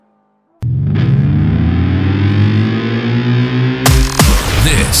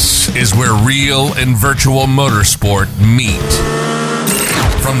is where real and virtual motorsport meet.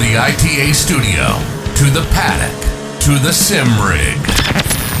 From the ITA studio, to the paddock, to the sim rig.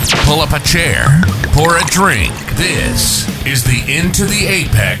 Pull up a chair, pour a drink. This is the Into the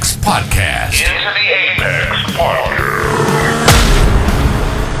Apex podcast. Into the Apex podcast.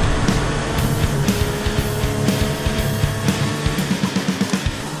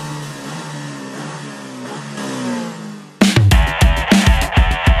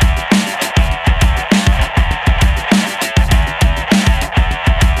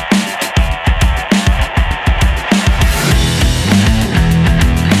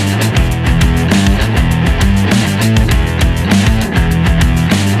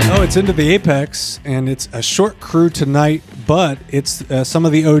 It's Into the Apex, and it's a short crew tonight, but it's some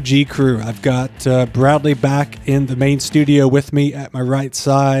of the OG crew. I've got Bradley back in the main studio with me at my right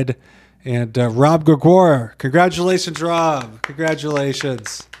side, and Rob Gregor. Congratulations, Rob.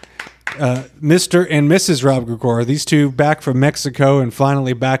 Congratulations. Mr. and Mrs. Rob Gregor, these two back from Mexico and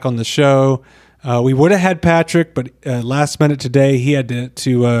finally back on the show. We would have had Patrick, but last minute today, he had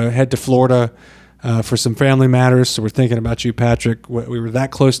to head to Florida for some family matters, so we're thinking about you, Patrick. We were that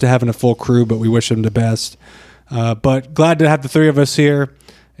close to having a full crew, but we wish him the best. But glad to have the three of us here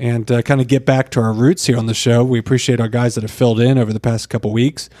and kind of get back to our roots here on the show. We appreciate our guys that have filled in over the past couple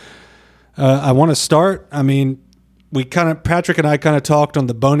weeks. I want to start. I mean, Patrick and I kind of talked on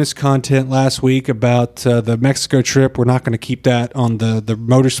the bonus content last week about the Mexico trip. We're not going to keep that on the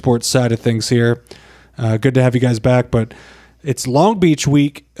motorsports side of things here. Good to have you guys back, but it's Long Beach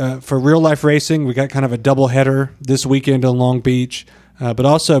week for real life racing. We got kind of a double header this weekend on Long Beach, but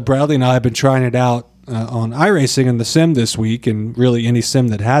also Bradley and I have been trying it out on iRacing and the sim this week, and really any sim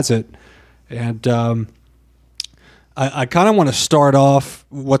that has it. And I kind of want to start off.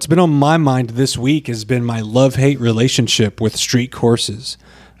 What's been on my mind this week has been my love-hate relationship with street courses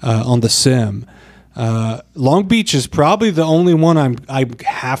on the sim. Long Beach is probably the only one I'm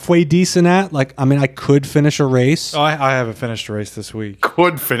halfway decent at. Like, I mean, I could finish a race. Oh, I haven't finished a race this week.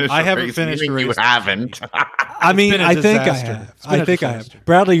 I haven't finished a race. You haven't. I mean, I think I have. I think I have.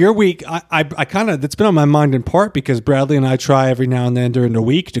 Bradley, your week, I kind of, that's been on my mind in part because Bradley and I try every now and then during the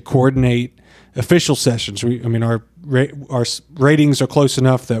week to coordinate official sessions. Our ratings are close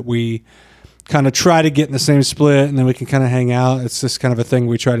enough that we kind of try to get in the same split, and then we can kind of hang out. It's just kind of a thing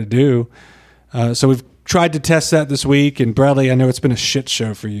we try to do. So we've tried to test that this week, and Bradley, I know it's been a shit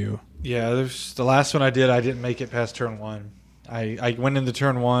show for you. Yeah, the last one I didn't make it past turn one. I went into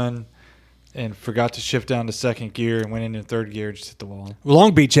turn one and forgot to shift down to second gear and went into third gear and just hit the wall. Well,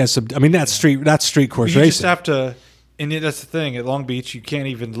 Long Beach has some. I mean, that's street course racing. You just have to, and that's the thing at Long Beach. You can't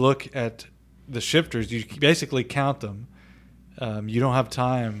even look at the shifters. You basically count them. You don't have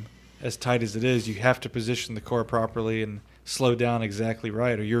time as tight as it is. You have to position the car properly and slow down exactly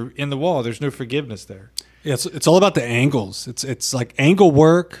right, or you're in the wall. There's no forgiveness there. Yeah, it's all about the angles. It's like angle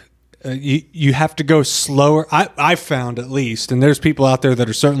work. You have to go slower. I found, at least, and there's people out there that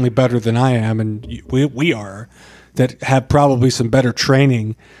are certainly better than I am, and we are, that have probably some better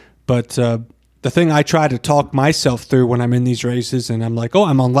training. But the thing I try to talk myself through when I'm in these races, and I'm like, oh,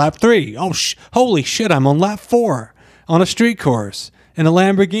 I'm on lap 3. Oh, holy shit, I'm on lap 4 on a street course in a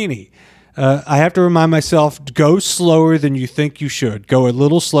Lamborghini. I have to remind myself, go slower than you think you should. Go a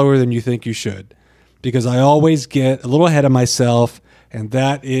little slower than you think you should. Because I always get a little ahead of myself, and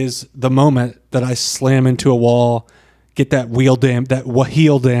that is the moment that I slam into a wall, get that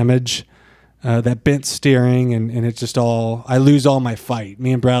heel damage, that bent steering, and it's just all, I lose all my fight.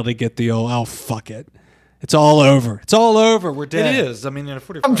 Me and Bradley get the old, oh, fuck it. It's all over. It's all over. We're dead. It is. I mean, in a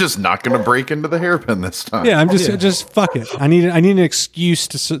 45. I'm just not going to break into the hairpin this time. Yeah, I'm just fuck it. I need an excuse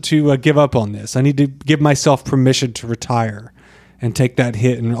to give up on this. I need to give myself permission to retire and take that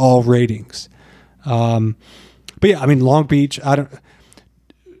hit in all ratings. But yeah, I mean, Long Beach.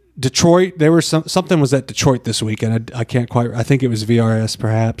 Detroit. There was something was at Detroit this week, and I can't quite. I think it was VRS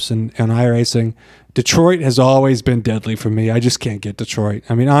perhaps and iRacing. Detroit has always been deadly for me. I just can't get Detroit.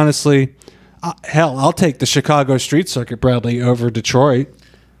 I mean, honestly. Hell, I'll take the Chicago street circuit, Bradley, over Detroit.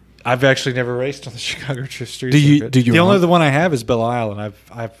 I've actually never raced on the Chicago street circuit. The only one I have is Belle Isle, and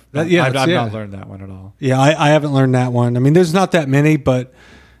I've not learned that one at all. Yeah, I haven't learned that one. I mean, there's not that many, but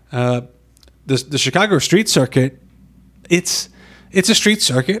the Chicago street circuit, it's a street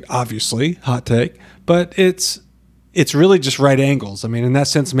circuit, obviously, hot take, but it's really just right angles. I mean, in that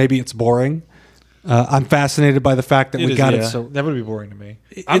sense, maybe it's boring. I'm fascinated by the fact that we got it. So that would be boring to me.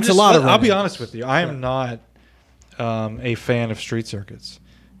 It's a lot of. I'll be honest with you. I am not a fan of street circuits.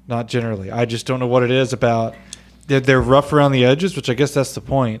 Not generally. I just don't know what it is about. They're rough around the edges, which I guess that's the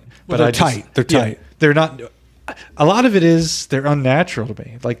point. But they're tight. They're tight. They're not. a lot of it is they're unnatural to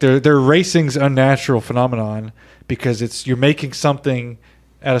me. Like their racing's unnatural phenomenon because you're making something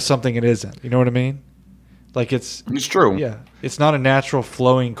out of something it isn't. You know what I mean? Like it's true. Yeah, it's not a natural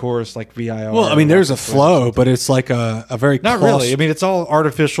flowing course like VIR. Well, I mean, there's a flow, but it's like a very not really. I mean, it's all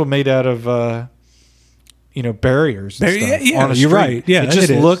artificial, made out of barriers. And stuff yeah, on a you're street. right. Yeah, it just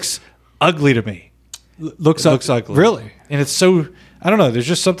is. looks ugly to me. Looks ugly. Really, and it's so. I don't know. There's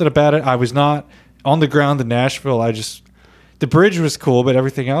just something about it. I was not on the ground in Nashville. The bridge was cool, but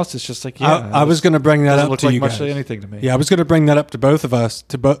everything else is just like I was going to bring that up look to like you much guys. like anything to me. Yeah, I was going to bring that up to both of us,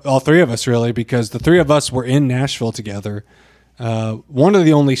 all three of us really, because the three of us were in Nashville together. One of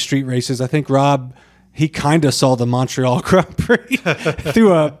the only street races, I think Rob, he kind of saw the Montreal Grand Prix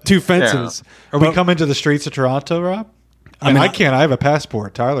through two fences. Yeah. Are we coming to the streets of Toronto, Rob? I mean, I can't. I have a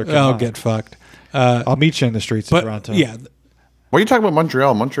passport. Tyler can. I'll get fucked. I'll meet you in the streets of Toronto. Yeah. What are you talking about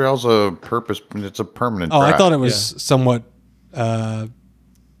Montreal? Montreal's a purpose. It's a permanent track. I thought it was somewhat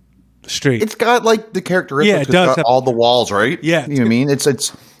street. It's got like the characteristics. Yeah, it does It's got have- all the walls, right? Yeah, You know what I mean? It's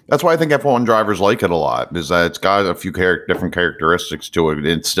that's why I think F1 drivers like it a lot, is that it's got a few different characteristics to it.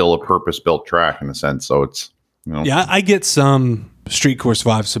 It's still a purpose-built track in a sense. So it's, Yeah, I get some street course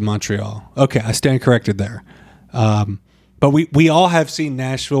vibes from Montreal. Okay, I stand corrected there. But we all have seen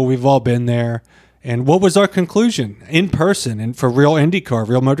Nashville. We've all been there. And what was our conclusion in person and for real IndyCar,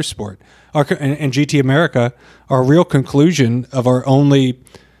 real motorsport, and GT America? Our real conclusion of our only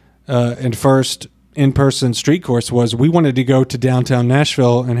and first in-person street course was we wanted to go to downtown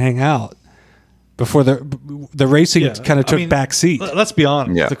Nashville and hang out before the racing kind of took back seat. Let's be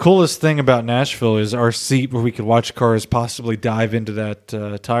honest. Yeah. The coolest thing about Nashville is our seat where we could watch cars possibly dive into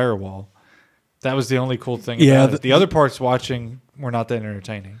that tire wall. That was the only cool thing about it. The other parts watching were not that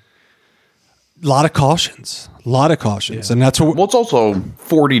entertaining. A lot of cautions, and that's what. Well, it's also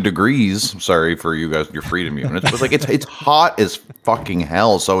 40 degrees. Sorry for you guys, your freedom units, but like it's hot as fucking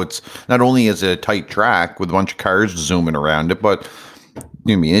hell. So it's not only is it a tight track with a bunch of cars zooming around it, but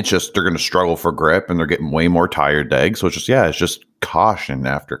I mean it's just they're going to struggle for grip and they're getting way more tire drag. So it's just caution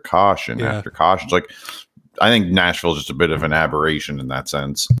after caution after caution. It's like I think Nashville's just a bit of an aberration in that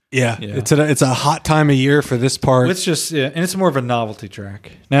sense. Yeah. It's a hot time of year for this part. It's just and it's more of a novelty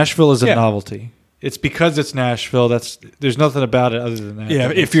track. Nashville is a novelty. It's because it's Nashville. There's nothing about it other than that. Yeah,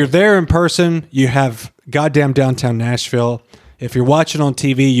 if you're there in person, you have goddamn downtown Nashville. If you're watching on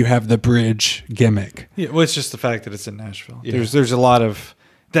TV, you have the bridge gimmick. Yeah, well, it's just the fact that it's in Nashville. Yeah. There's a lot of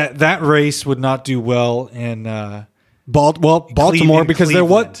that race would not do well in Baltimore because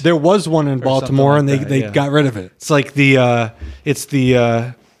Cleveland. there was one in Baltimore like and they got rid of it. It's like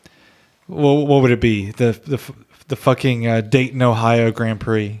what would it be? The fucking Dayton, Ohio Grand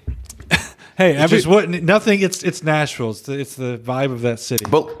Prix. Hey, It's Nashville. It's the vibe of that city.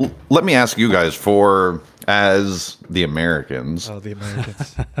 But let me ask you guys, as the Americans, the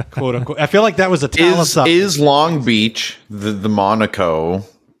Americans, quote unquote. I feel like that was a talent. Is Long Beach the Monaco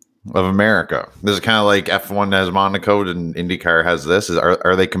of America? This is kind of like F1 has Monaco and IndyCar has this.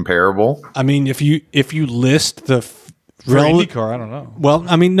 Are they comparable? I mean, if you list the For IndyCar, I don't know. Well,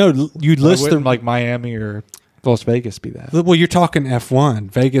 I mean, no, you list them like Miami or Las Vegas be that. Well, you're talking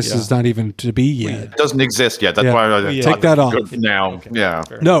F1. Vegas is not even to be yet. It doesn't exist yet. That's why I take that off now. Okay. Yeah.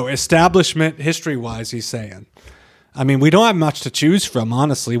 No, establishment history-wise, he's saying. I mean, we don't have much to choose from,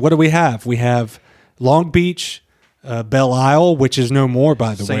 honestly. What do we have? We have Long Beach, Belle Isle, which is no more,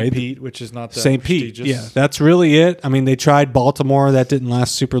 by the way. St. Pete, which is not that St. Pete, prestigious. yeah. That's really it. I mean, they tried Baltimore. That didn't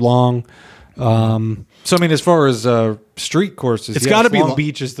last super long. So, I mean, as far as street courses, it's got to be Long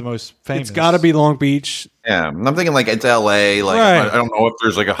Beach is the most famous. It's got to be Long Beach. Yeah, I'm thinking like it's LA. Like Right. I don't know if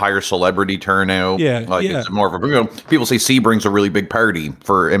there's like a higher celebrity turnout. Yeah, like yeah. it's more of a people say Sebring's a really big party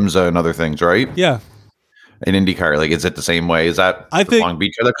for IMSA and other things, right? Yeah. In IndyCar, like is it the same way? Is that I think Long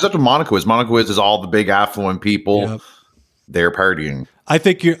Beach? Because that's what Monaco is. Monaco is all the big affluent people. Yep. They're partying. I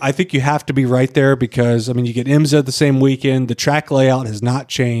think you have to be right there because I mean you get IMSA the same weekend. The track layout has not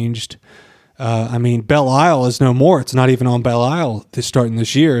changed. I mean, Belle Isle is no more. It's not even on Belle Isle starting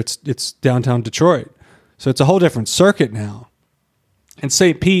this year. It's downtown Detroit. So it's a whole different circuit now. And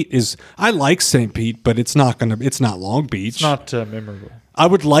St. Pete is I like St. Pete, but it's not Long Beach. It's not memorable. I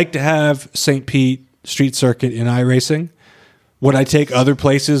would like to have St. Pete street circuit in iRacing. Would I take other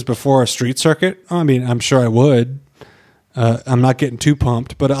places before a street circuit? I mean, I'm sure I would. I'm not getting too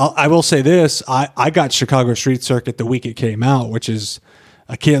pumped, but I will say this. I got Chicago Street Circuit the week it came out, which is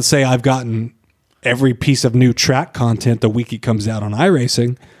I can't say I've gotten every piece of new track content the week it comes out on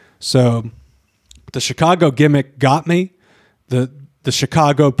iRacing. So the Chicago gimmick got me. The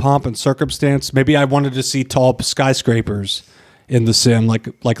Chicago pomp and circumstance. Maybe I wanted to see tall skyscrapers in the sim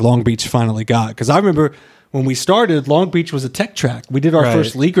like Long Beach finally got. Because I remember when we started, Long Beach was a tech track. We did our Right.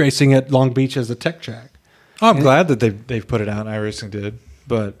 first league racing at Long Beach as a tech track. Oh, I'm glad that they've put it out. iRacing did,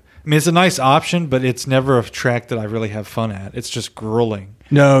 but I mean, it's a nice option, but it's never a track that I really have fun at. It's just grueling.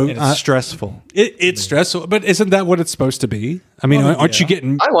 No, and it's stressful. It's stressful, but isn't that what it's supposed to be? I mean, aren't you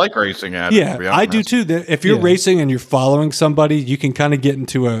getting? I like racing at it. Yeah, to be I do honest. too. If you're Yeah. racing and you're following somebody, you can kind of get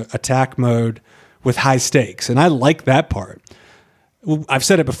into a attack mode with high stakes, and I like that part. I've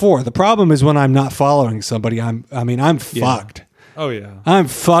said it before. The problem is when I'm not following somebody. I'm fucked. Oh yeah. I'm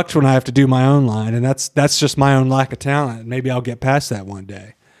fucked when I have to do my own line, and that's just my own lack of talent. Maybe I'll get past that one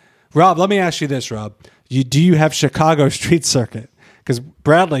day. Rob, let me ask you this, Rob. Do you have Chicago Street Circuit? Because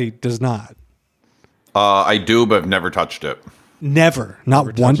Bradley does not. I do, but I've never touched it. Never.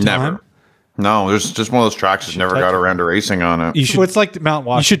 Not one time. Never. No, there's just one of those tracks that never got around to racing on it. You should, Well, it's like Mount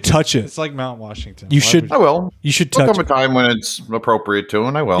Washington. you should touch it. It's like Mount Washington. You Why should- would I will. You should There'll touch come a it. time when it's appropriate to,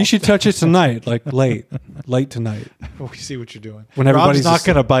 and I will. You should touch it tonight, like late tonight. we see what you're doing. When Rob's everybody's not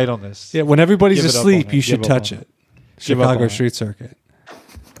asleep. going to bite on this. Yeah, when everybody's Give it up asleep, on you it. should Give up touch on it. Give up Chicago on it. Street Circuit.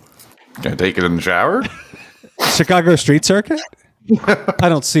 Can I take it in the shower? Chicago Street Circuit? I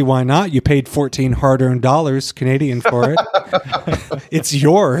don't see why not. You paid 14 hard-earned dollars Canadian for it. It's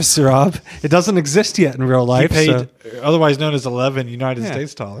yours, Rob. It doesn't exist yet in real He life. paid, so otherwise known as 11 United Yeah.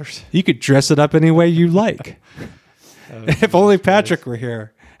 States dollars. you could dress it up any way you like. If only Patrick were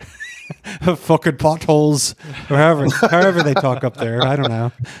here. Fucking potholes, or however they talk up there. I don't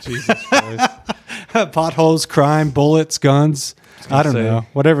know. Jesus Christ. Potholes, crime, bullets, guns. I don't say. know.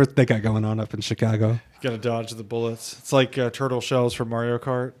 Whatever they got going on up in Chicago. Got to dodge the bullets. It's like turtle shells from Mario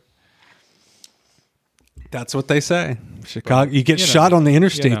Kart. That's what they say. Chicago. You get you know, shot on the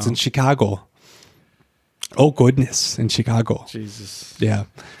interstates know. in Chicago. Oh goodness, in Chicago. Jesus. Yeah.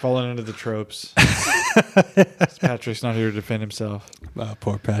 Falling into the tropes. Patrick's not here to defend himself.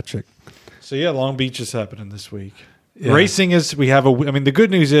 Poor Patrick. So yeah, Long Beach is happening this week. Yeah. Racing is, the good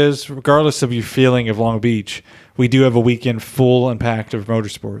news is, regardless of your feeling of Long Beach, we do have a weekend full and packed of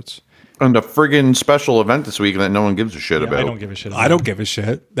motorsports. And a friggin' special event this week that no one gives a shit about. I don't give a shit. I don't give a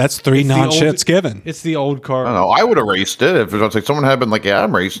shit. That's three It's the non-shits old- given. It's the old car. I don't know. I would have raced it if it was like someone had been like, "Yeah,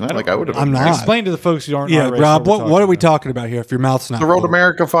 I'm racing it." Like I would have. I'm not. Explain to the folks who aren't. Yeah, not Rob, racing what are we about. talking about here if your mouth's not The Road full?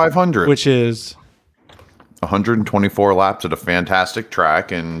 America 500, Which is 124 laps at a fantastic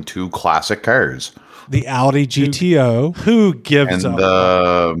track and two classic cars, The Audi GTO, who gives and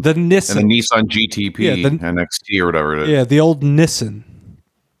up. the Nissan. and the Nissan GTP Yeah, the- NXT or whatever it is. Yeah, the old Nissan.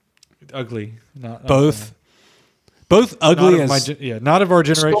 Ugly. Not Both not ugly of as not of our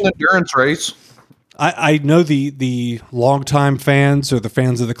Still generation. an endurance race. I know the longtime fans or the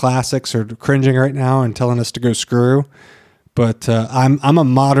fans of the classics are cringing right now and telling us to go screw, but I'm a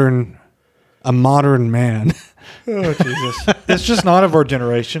modern man. Oh Jesus! It's just not of our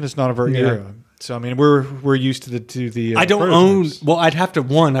generation. It's not of our era. So I mean, we're used to the. I don't own. prototypes. Well, I'd have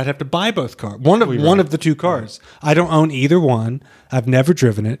to buy both cars. One of the two cars. I don't own either one. I've never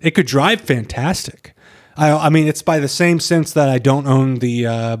driven it. It could drive fantastic. I mean, it's by the same sense that I don't own the.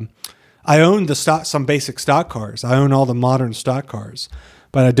 I own the stock, some basic stock cars. I own all the modern stock cars,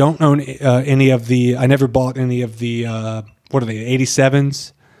 but I don't own any of the. I never bought any of the. What are they?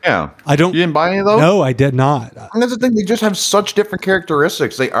 87s. Yeah, I don't. You didn't buy any of those? No, I did not. And that's the thing; they just have such different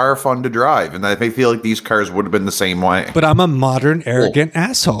characteristics. They are fun to drive, and I feel like these cars would have been the same way. But I'm a modern, arrogant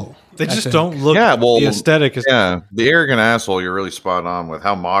asshole. They I just think. don't look. Yeah, well, the aesthetic is. Yeah, the arrogant asshole. You're really spot on with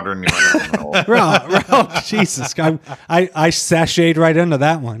how modern you are. Rob, Jesus, I sashayed right into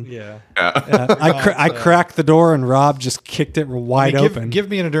that one. Yeah. I cracked the door and Rob just kicked it wide open. Give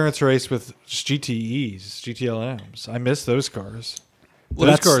me an endurance race with GTEs, GTLMs. I miss those cars. Well,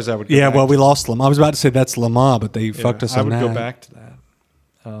 Those that's- cars I would. Go Yeah, back well, we to. lost Le Mans. I was about to say that's Le Mans, but they Yeah, fucked us I on would that. go back to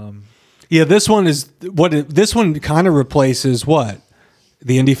that. Yeah, this one is this one kind of replaces what?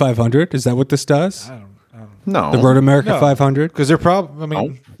 The Indy 500? Is that what this does? I don't. No, The Road America No. 500? Because they're probably. I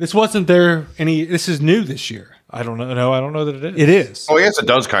mean, This wasn't there any. This is new this year. I don't know. No, I don't know that it is. It is. Oh, yes, it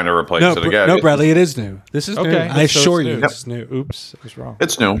does kind of replace No, it again. no, Bradley, it is new. This is new. Okay. I so assure it's you, new. this is new. Oops, I was wrong.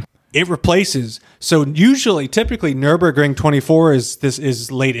 It's new. It replaces. So typically, Nürburgring 24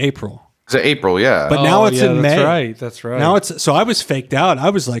 is late April. It's April, yeah. But now it's in that's May. Right. That's right. Now it's so I was faked out. I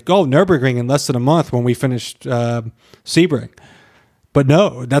was like, oh, Nürburgring in less than a month when we finished Sebring. But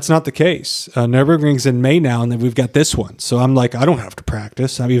no, that's not the case. Nürburgring's in May now, and then we've got this one. So I'm like, I don't have to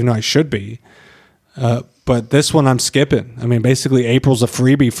practice, even though I should be. But this one I'm skipping. I mean, basically, April's a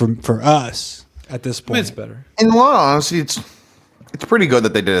freebie for us at this point. it's better. In all honesty, it's pretty good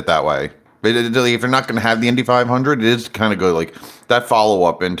that they did it that way. If they're not going to have the Indy 500, it is kind of good. Like that follow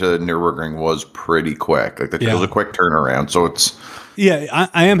up into Nürburgring was pretty quick. Like it was a quick turnaround. So it's Yeah,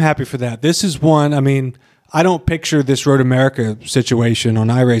 I am happy for that. This is one. I mean, I don't picture this Road America situation on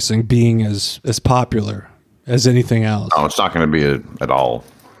iRacing being as popular as anything else. No, it's not going to be at all.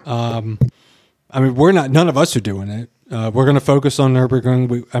 I mean, none of us are doing it. We're going to focus on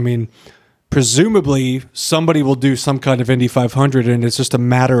Nürburgring. Presumably somebody will do some kind of Indy 500, and it's just a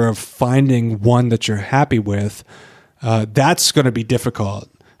matter of finding one that you're happy with. That's going to be difficult.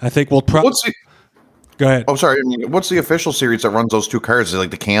 I think we'll probably. Go ahead. Oh, sorry. I mean, what's the official series that runs those two cars? Is it like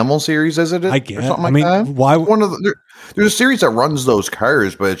the Camel series? Is it? I guess. Or something like that? Why? There's a series that runs those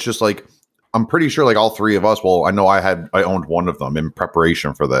cars, but it's just like I'm pretty sure like all three of us. Well, I know I owned one of them in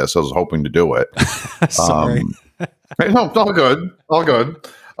preparation for this. I was hoping to do it. Sorry. No, it's all good. All good.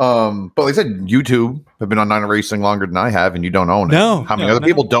 But like I said, YouTube have been on Nine Racing longer than I have, and you don't own it. No. How many other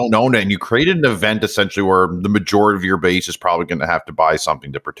people don't own it? And you created an event essentially where the majority of your base is probably going to have to buy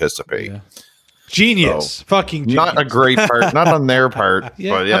something to participate. Yeah. Genius. So, Fucking genius. Not a great part, not on their part, but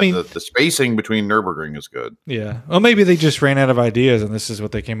yeah, I mean, the spacing between Nürburgring is good. Yeah. Well, maybe they just ran out of ideas and this is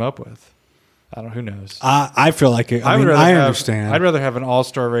what they came up with. I don't know. Who knows? I feel like it. I understand. I'd rather have an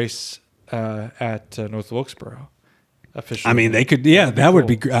all-star race at North Wilkesboro. Officially. I mean, they could. Yeah, that would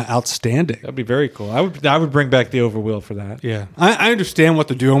be outstanding. That'd be very cool. I would bring back the overwheel for that. Yeah, I understand what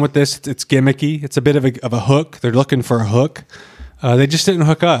they're doing with this. It's gimmicky. It's a bit of a hook. They're looking for a hook. They just didn't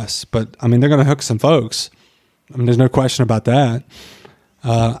hook us, but I mean, they're going to hook some folks. I mean, there's no question about that.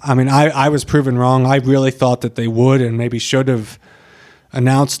 I was proven wrong. I really thought that they would and maybe should have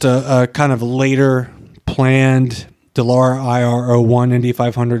announced a kind of later planned Dallara IR01 Indy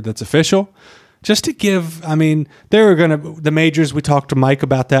 500 that's official. Just to give, they were going to, the majors, we talked to Mike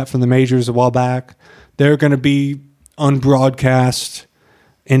about that from the majors a while back. They're going to be unbroadcast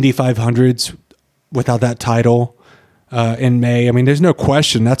Indy 500s without that title in May. I mean, there's no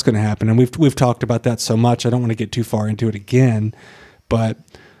question that's going to happen. And we've talked about that so much. I don't want to get too far into it again. But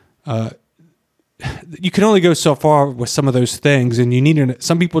you can only go so far with some of those things. And you need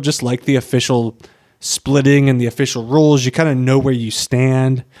some people just like the official splitting and the official rules. You kind of know where you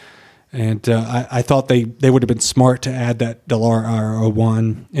stand. And I thought they would have been smart to add that Dallara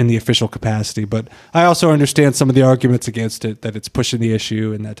IR01 in the official capacity. But I also understand some of the arguments against it, that it's pushing the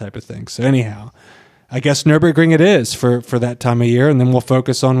issue and that type of thing. So anyhow, I guess Nürburgring it is for that time of year, and then we'll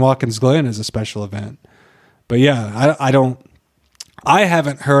focus on Watkins Glen as a special event. But yeah, I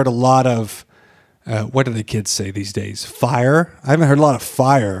haven't heard a lot of, what do the kids say these days? Fire? I haven't heard a lot of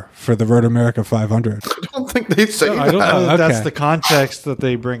fire for the Road America 500. I don't think they say that. I don't know that that's Okay. the context that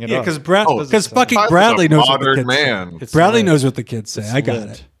they bring it up. Because fucking Tyler's Bradley a knows what the modern kids man. say. It's Bradley lit. knows what the kids say. It's I got lit.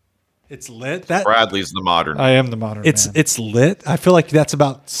 it. It's lit. That Bradley's the modern. I am the modern man. it's lit. I feel like that's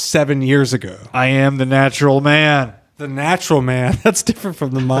about 7 years ago. I am the natural man. The natural man. That's different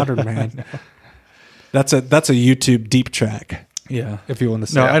from the modern man. That's a YouTube deep track. Yeah. If you want to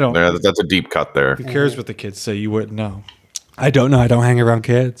say. No, I don't. That's a deep cut there. Who cares what the kids say? You wouldn't know. I don't know. I don't hang around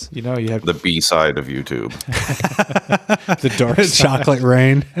kids. You know, you have The B side of YouTube. the dark side. Chocolate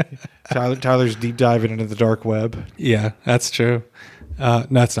rain. Tyler's deep diving into the dark web. Yeah, that's true. No,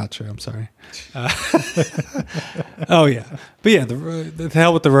 that's not true. I'm sorry. Oh yeah, but yeah, the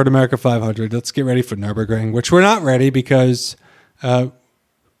hell with the Road America 500. Let's get ready for Nürburgring, which we're not ready because over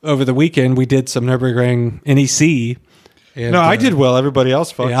the weekend we did some Nürburgring NEC. And, No, I did well. Everybody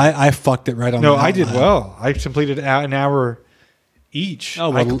else fucked. Yeah, I fucked it right on. No, the I did outline. well. I completed an hour each. Oh,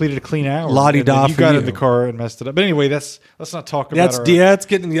 well, I completed a clean hour. la-di-da And then you for got you. in the car and messed it up. But anyway, let's not talk about That's our, it's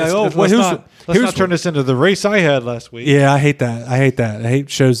getting. Let's, Oh, let's, well, let's not turn this into the race I had last week. Yeah, I hate that. I hate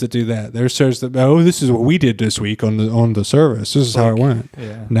shows that do that. There's shows that this is what we did this week on the service. This is how it went.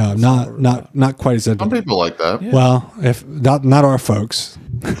 Yeah, No, not quite as Some good. people like that. Well, if not our folks.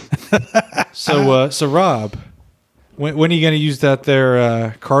 So Rob, when are you going to use that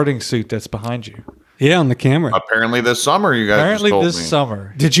there karting suit that's behind you? Yeah, on the camera. Apparently this summer, you guys Apparently just told this me.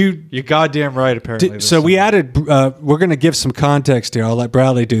 summer. Did you? You're goddamn right. Apparently. this So we summer. added. We're going to give some context here. I'll let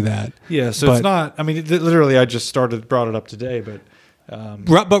Bradley do that. Yeah. So but- it's not. I mean, literally, I just brought it up today, but.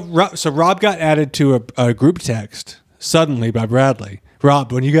 So Rob got added to a group text suddenly by Bradley.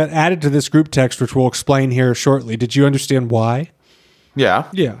 Rob, when you got added to this group text, which we'll explain here shortly, did you understand why? Yeah.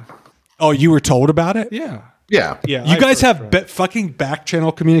 Yeah. Oh, you were told about it? Yeah. Yeah. Yeah. You I guys first have read. fucking back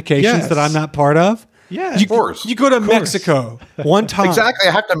channel communications Yes. that I'm not part of? Yeah. You, Of course. You go to course. Mexico one time. Exactly.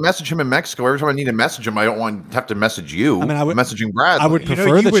 I have to message him in Mexico. Every time I need to message him, I don't want to have to message you. I mean, I would- messaging Brad. I would You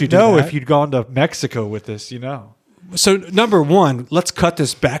prefer that would you do know that. if you'd gone to Mexico with this. You know. So, number one, let's cut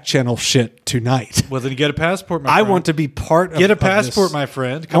this back channel shit tonight. Well, then you get a passport. My I friend. want to be part of get a of passport, this. my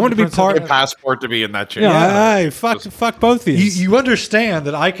friend. I want to be Prince part Edward of passport to be in that channel. Yeah, fuck both of you. You understand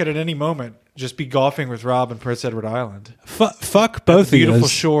that I could at any moment just be golfing with Rob in Prince Edward Island. Fuck both of you. Beautiful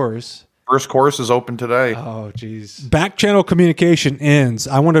shores. First course is open today. Oh, jeez. Back channel communication ends.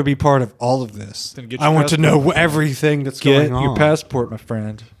 I want to be part of all of this. Then get I your want to passport. know everything that's Get going on. your passport, my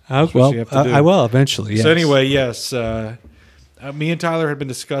friend. That's what Well, you have to do. I will eventually. Yes. So anyway, yes, me and Tyler had been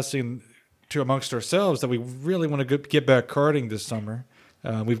discussing amongst ourselves that we really want to get back karting this summer.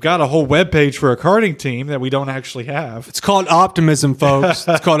 We've got a whole webpage for a karting team that we don't actually have. It's called optimism, folks.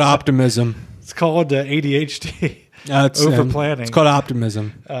 It's called optimism. It's called ADHD. It's Over planning. It's called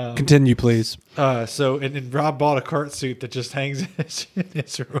optimism. Continue, please. And Rob bought a kart suit that just hangs in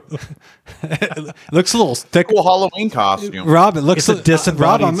his room. It looks a little thick. Cool Halloween costume. Rob, it looks It's a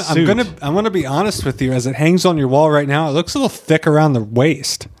disembodied Rob, suit. I'm gonna be honest with you. As it hangs on your wall right now, it looks a little thick around the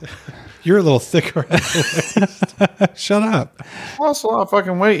waist. You're a little thicker. Shut up. Lost a lot of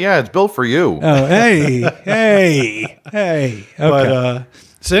fucking weight. Yeah, it's built for you. Oh, hey. Okay. But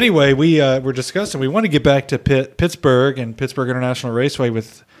so anyway, we're discussing. We want to get back to Pittsburgh and Pittsburgh International Raceway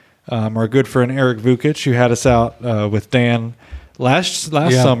with our good friend Eric Vukic, who had us out with Dan last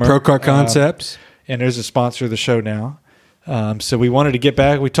summer. Pro Car Concepts. And there's a sponsor of the show now. So we wanted to get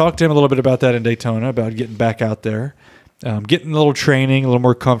back. We talked to him a little bit about that in Daytona, about getting back out there, getting a little training, a little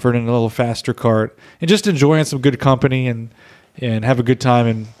more comfort in a little faster kart, and just enjoying some good company and have a good time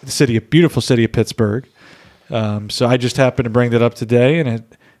in the beautiful city of Pittsburgh. So I just happened to bring that up today, and it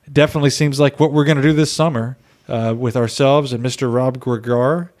definitely seems like what we're going to do this summer with ourselves and Mr. Rob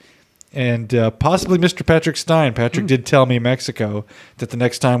Gregar and possibly Mr. Patrick Stein. Patrick did tell me in Mexico that the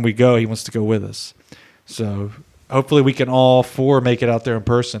next time we go, he wants to go with us. So hopefully we can all four make it out there in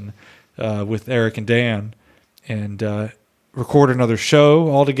person with Eric and Dan and record another show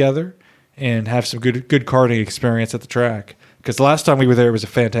all together and have some good karting experience at the track. Because the last time we were there, it was a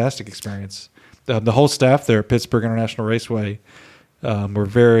fantastic experience. The whole staff there at Pittsburgh International Raceway were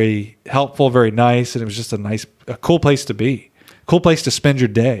very helpful, very nice, and it was just a cool place to be, cool place to spend your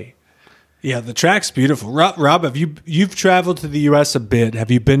day. Yeah, the track's beautiful. Rob, you've traveled to the U.S. a bit.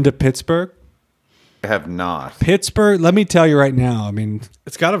 Have you been to Pittsburgh? I have not. Pittsburgh, let me tell you right now. I mean,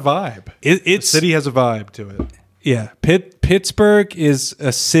 It's got a vibe. the City has a vibe to it. Yeah, Pittsburgh is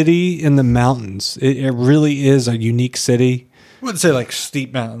a city in the mountains. It really is a unique city. I wouldn't say like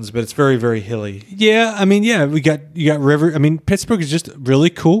steep mountains, but it's very, very hilly. Yeah, I mean, you got river. I mean, Pittsburgh is just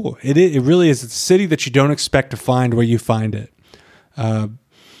really cool. It really is. It's a city that you don't expect to find where you find it.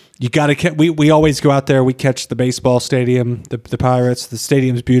 You got to. We always go out there. We catch the baseball stadium, the Pirates. The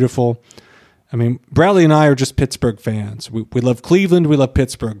stadium's beautiful. I mean, Bradley and I are just Pittsburgh fans. We love Cleveland. We love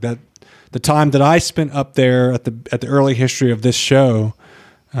Pittsburgh. That the time that I spent up there at the early history of this show,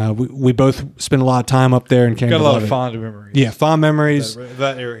 we both spent a lot of time up there and came Got to a lot love of it. fond memories. Yeah, fond memories.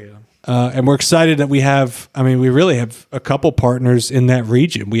 That area. And we're excited that we have, we really have a couple partners in that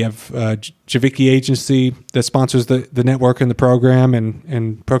region. We have Javicki Agency that sponsors the network and the program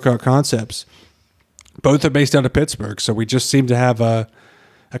and Pro Car Concepts. Both are based out of Pittsburgh, so we just seem to have a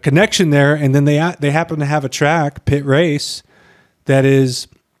connection there. And then they happen to have a track, Pit Race, that is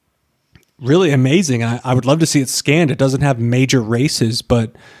really amazing. I would love to see it scanned. It doesn't have major races,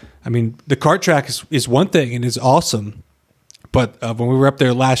 but, I mean, the kart track is one thing and is awesome. But when we were up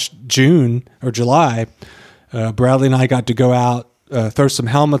there last June or July, Bradley and I got to go out, throw some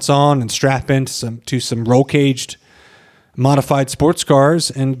helmets on and strap into some roll caged modified sports cars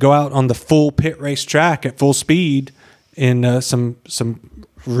and go out on the full pit race track at full speed in some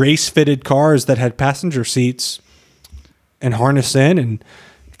race fitted cars that had passenger seats and harness in and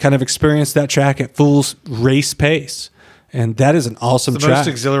kind of experience that track at full race pace. And that is an awesome It's the track. most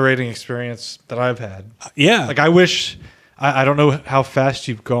exhilarating experience that I've had. Yeah. Like I wish. I don't know how fast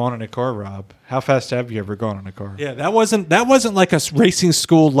you've gone in a car, Rob. How fast have you ever gone in a car? Yeah, that wasn't like a racing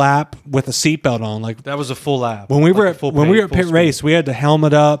school lap with a seatbelt on. Like That was a full lap. when we Like were a at full pit speed. race, we had the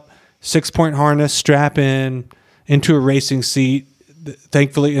helmet up, 6-point harness, strap into a racing seat.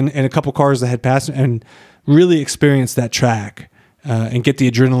 Thankfully, in a couple cars that had passed, and really experience that track and get the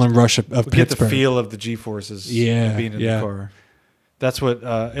adrenaline rush of Get Pittsburgh. the feel of the G-forces. Yeah, being in yeah. the car. That's what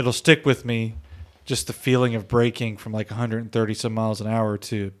it'll stick with me. Just the feeling of braking from like 130 some miles an hour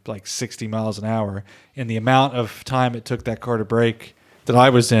to like 60 miles an hour, and the amount of time it took that car to brake that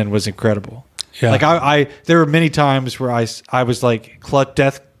I was in was incredible. Yeah. Like I there were many times where I was like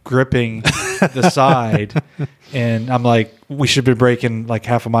death gripping the side, and I'm like, we should be braking like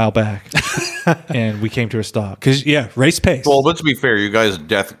half a mile back, and we came to a stop. Because race pace. Well, let's be fair. You guys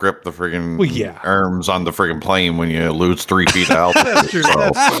death grip the friggin' Well, yeah. arms on the friggin' plane when you lose 3 feet of altitude. That's true. So,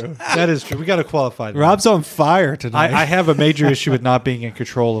 That's true. That is true. We got to qualify that. Rob's on fire tonight. I have a major issue with not being in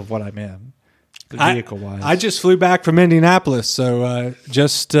control of what I'm in, vehicle wise. I just flew back from Indianapolis, so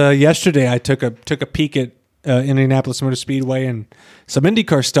just yesterday I took a peek at Indianapolis Motor Speedway and some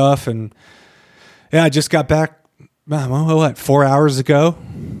IndyCar stuff. And yeah, I just got back, 4 hours ago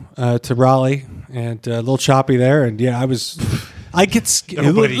to Raleigh, and a little choppy there. And yeah, I get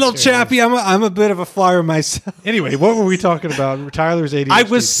a little chappy. I'm a bit of a flyer myself. Anyway, what were we talking about? Tyler's ADHD. I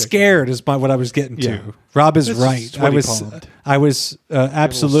was scared is what I was getting to. Yeah. Rob is right. I was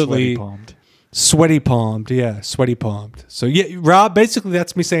absolutely sweaty palmed. Yeah, sweaty palmed. So yeah, Rob, basically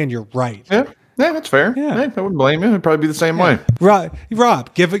that's me saying you're right. Yeah, that's fair. Yeah. Hey, I wouldn't blame you. It'd probably be the same way.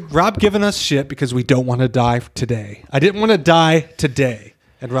 Rob giving us shit because we don't want to die today. I didn't want to die today.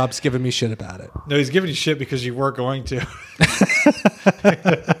 And Rob's giving me shit about it. No, he's giving you shit because you were going to.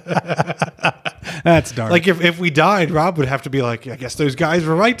 That's dark. Like if we died, Rob would have to be like, I guess those guys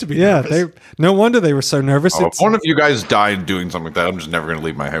were right to be nervous. No wonder they were so nervous. If one of you guys died doing something like that, I'm just never going to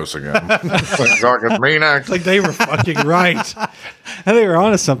leave my house again. Like they were fucking right. And they were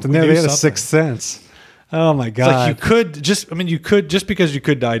onto something there. They had a sixth sense. Oh my God. It's like you could just because you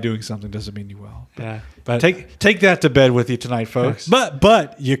could die doing something doesn't mean you will. Yeah. But take that to bed with you tonight, folks.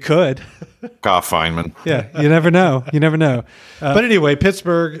 But you could. Goff Feynman. Yeah, you never know. But anyway,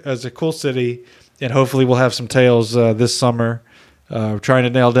 Pittsburgh is a cool city, and hopefully we'll have some tales this summer. We're trying to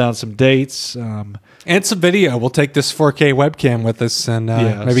nail down some dates. And some video. We'll take this 4K webcam with us and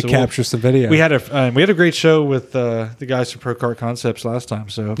maybe capture some video. We had a great show with the guys from Pro Kart Concepts last time.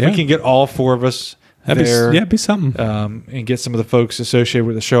 So if we can get all four of us there, it'd be something. And get some of the folks associated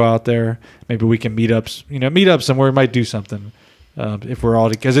with the show out there. Maybe we can meet up somewhere. We might do something if we're all,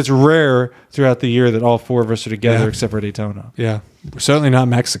 because it's rare throughout the year that all four of us are together except for Daytona. Yeah, we're certainly not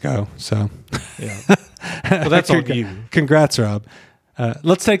Mexico. So yeah, well, that's on you. Congrats, Rob.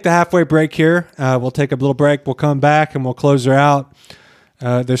 Let's take the halfway break here. We'll take a little break. We'll come back and we'll close her out.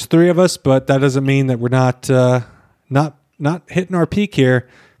 There's three of us, but that doesn't mean that we're not hitting our peak here.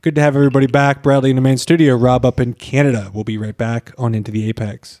 Good to have everybody back. Bradley in the main studio, Rob up in Canada. We'll be right back on Into the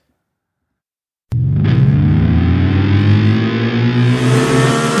Apex.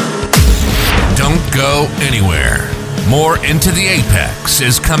 Don't go anywhere. More Into the Apex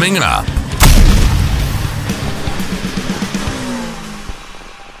is coming up.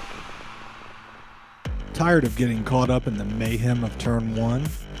 Tired of getting caught up in the mayhem of Turn 1?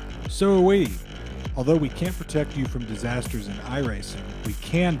 So are we. Although we can't protect you from disasters in iRacing, we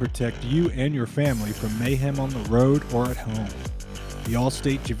can protect you and your family from mayhem on the road or at home. The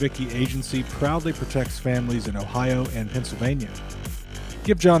Allstate Javicki Agency proudly protects families in Ohio and Pennsylvania.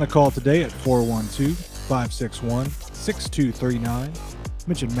 Give John a call today at 412-561-6239.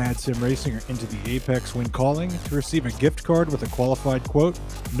 Mention Mad Sim Racing or Into the Apex when calling to receive a gift card with a qualified quote,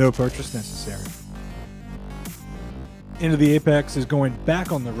 no purchase necessary. Into the Apex is going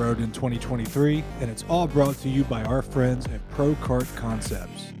back on the road in 2023, and it's all brought to you by our friends at Pro Kart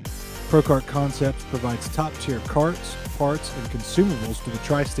Concepts. Pro Kart Concepts provides top-tier karts, parts, and consumables to the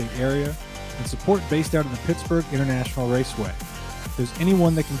tri-state area and support based out of the Pittsburgh International Raceway. If there's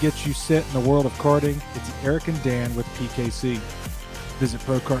anyone that can get you set in the world of karting, it's Eric and Dan with PKC. Visit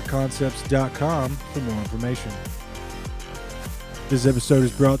ProKartConcepts.com for more information. This episode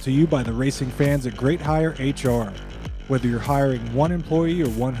is brought to you by the racing fans at Great Hire HR. Whether you're hiring one employee or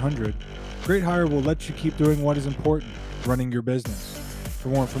 100, Great Hire will let you keep doing what is important, running your business. For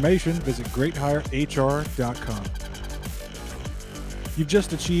more information, visit GreatHireHR.com. You've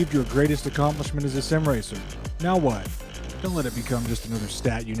just achieved your greatest accomplishment as a sim racer. Now what? Don't let it become just another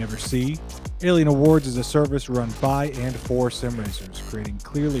stat you never see. Alien Awards is a service run by and for sim racers, creating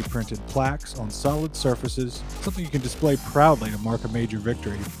clearly printed plaques on solid surfaces, something you can display proudly to mark a major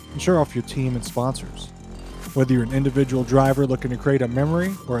victory and show off your team and sponsors. Whether you're an individual driver looking to create a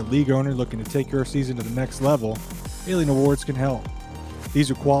memory or a league owner looking to take your season to the next level, Alien Awards can help. These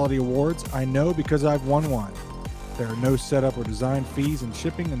are quality awards I know because I've won one. There are no setup or design fees, and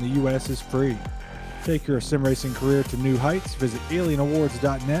shipping in the U.S. is free. Take your sim racing career to new heights. Visit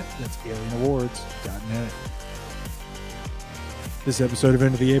alienawards.net. That's alienawards.net. This episode of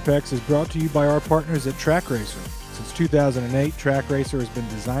Into the Apex is brought to you by our partners at Track Racer. Since 2008, Track Racer has been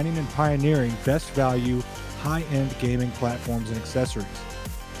designing and pioneering best value, high-end gaming platforms and accessories.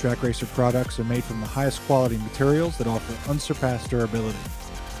 Track Racer products are made from the highest quality materials that offer unsurpassed durability.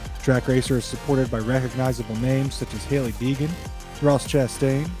 Track Racer is supported by recognizable names such as Haley Deegan, Ross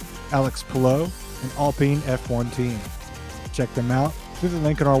Chastain, Alex Pillow, and Alpine F1 Team. Check them out through the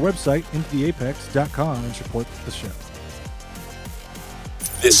link on our website, intotheapex.com, and support the show.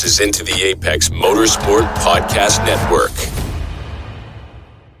 This is Into the Apex Motorsport Podcast Network.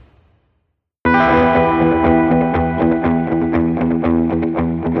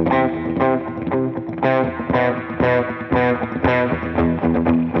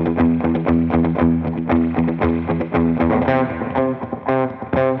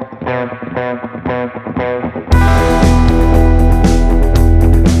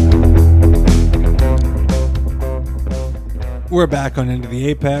 we're back on Into the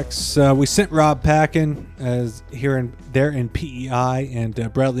Apex. We sent Rob packing there in PEI,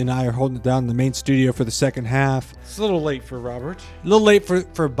 and Bradley and I are holding it down in the main studio for the second half. It's a little late for Robert. A little late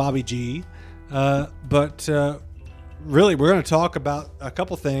for Bobby G, but really we're going to talk about a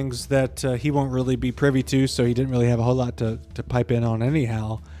couple things that he won't really be privy to, so he didn't really have a whole lot to pipe in on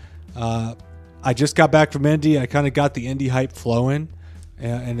anyhow. I just got back from Indy. I kind of got the Indy hype flowing.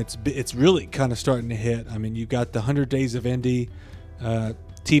 And it's really kind of starting to hit. I mean, you got the 100 Days of Indy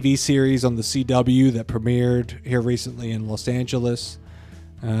TV series on the CW that premiered here recently in Los Angeles.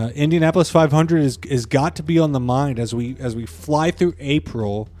 Indianapolis 500 is got to be on the mind as we fly through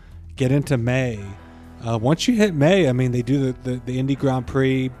April, get into May. Once you hit May, I mean, they do the Indy Grand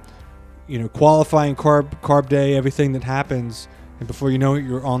Prix, qualifying carb day, everything that happens, and before you know it,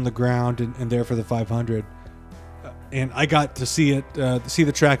 you're on the ground and there for the 500. And I got to see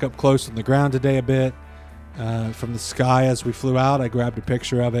the track up close on the ground today a bit from the sky as we flew out. I grabbed a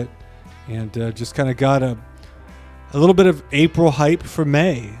picture of it and just kind of got a little bit of April hype for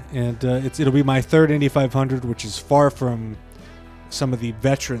May. And it'll be my third Indy 500, which is far from some of the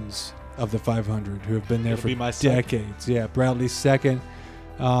veterans of the 500 who have been there for decades. Yeah, Bradley's second.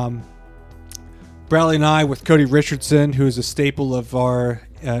 Bradley and I with Cody Richardson, who is a staple of our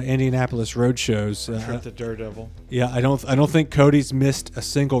Indianapolis road shows. Trip to Daredevil. Yeah, I don't think Cody's missed a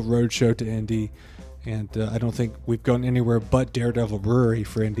single road show to Indy, and I don't think we've gone anywhere but Daredevil Brewery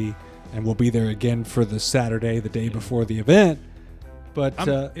for Indy, and we'll be there again for the Saturday, the day before the event. But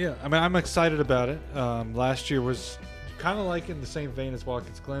I'm excited about it. Last year was kind of like in the same vein as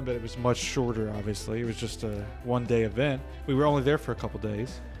Watkins Glen, but it was much shorter. Obviously, it was just a one-day event. We were only there for a couple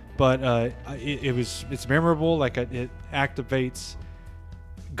days. But it's memorable. Like it activates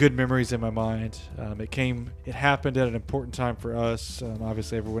good memories in my mind. It happened at an important time for us.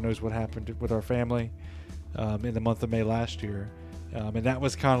 Obviously, everyone knows what happened with our family in the month of May last year, and that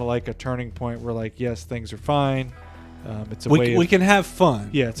was kind of like a turning point where, like, yes, things are fine. It's a way we can have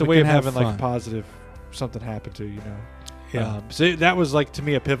fun. Yeah, it's a way of having like positive something happen to you. Yeah. So that was like to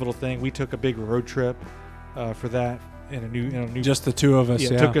me a pivotal thing. We took a big road trip for that. In a new, just the two of us.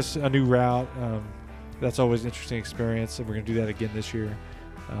 Yeah, it took us a new route. That's always an interesting experience, and we're going to do that again this year.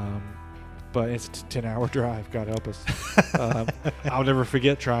 But it's a 10-hour drive. God help us. I'll never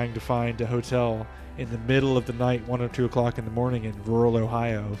forget trying to find a hotel in the middle of the night, 1 or 2 o'clock in the morning in rural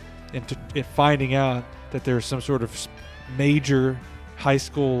Ohio, and finding out that there's some sort of major high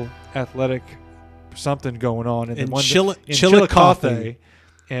school athletic something going on in Chillicothe.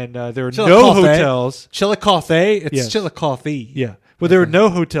 And there are no hotels. Chillicothe? It's Chillicothe. Yeah. Well, there are no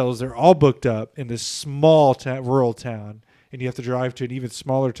hotels. They're all booked up in this small rural town. And you have to drive to an even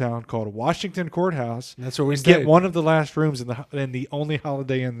smaller town called Washington Courthouse. That's where we stayed. Get one of the last rooms in the only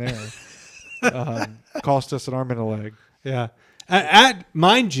Holiday Inn there. Cost us an arm and a leg. Yeah. At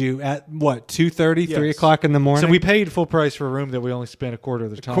what, 2:30, 3 o'clock in the morning? So we paid full price for a room that we only spent a quarter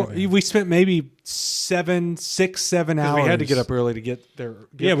of the time. We spent maybe 7 hours. We had to get up early to get there.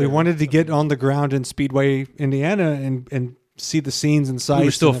 We wanted to get on the ground in Speedway, Indiana, and see the scenes and sights. We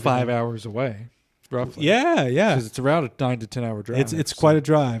were still 5 hours away, roughly. Yeah. Because it's around a 9 to 10 hour drive. It's quite a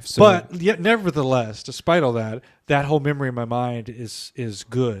drive. So. But yet, nevertheless, despite all that, that whole memory in my mind is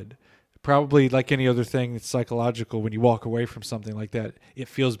good. Probably like any other thing that's psychological, when you walk away from something like that, it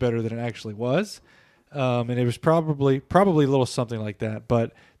feels better than it actually was. And it was probably a little something like that.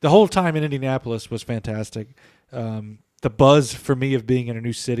 But the whole time in Indianapolis was fantastic. The buzz for me of being in a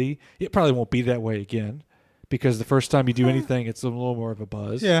new city, it probably won't be that way again, because the first time you do anything, it's a little more of a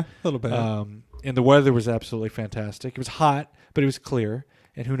buzz. Yeah, a little bit. And the weather was absolutely fantastic. It was hot, but it was clear.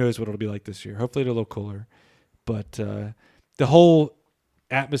 And who knows what it'll be like this year. Hopefully it'll be a little cooler. But the whole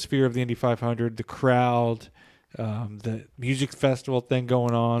atmosphere of the Indy 500, the crowd, the music festival thing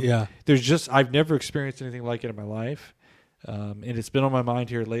going on. Yeah. I've never experienced anything like it in my life. And it's been on my mind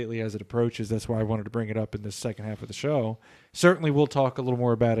here lately as it approaches. That's why I wanted to bring it up in this second half of the show. Certainly we'll talk a little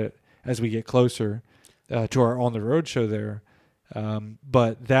more about it as we get closer to our On the Road show there.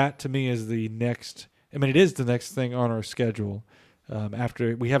 But that to me is it is the next thing on our schedule.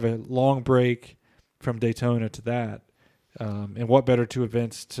 After we have a long break from Daytona to that. And what better two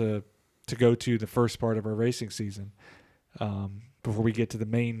events to go to the first part of our racing season before we get to the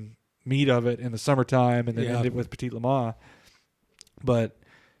main meat of it in the summertime and then end it with Petit Le Mans. But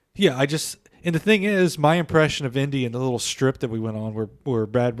yeah, and the thing is, my impression of Indy and the little strip that we went on where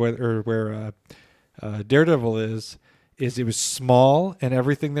Daredevil is it was small and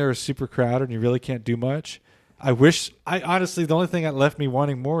everything there is super crowded and you really can't do much. Honestly, the only thing that left me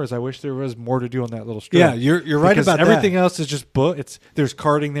wanting more is I wish there was more to do on that little strip. Yeah, you're right about that. Everything else is just booked. There's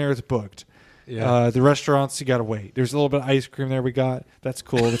karting there, it's booked. Yeah. The restaurants, you got to wait. There's a little bit of ice cream there we got. That's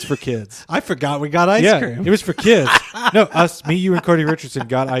cool. It's for kids. I forgot we got ice cream. It was for kids. No, me, you, and Cody Richardson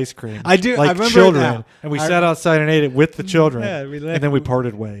got ice cream. I do. Like I remember children. now. And we sat outside and ate it with the children. Yeah, and then we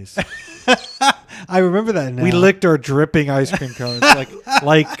parted ways. I remember that now. We licked our dripping ice cream cones like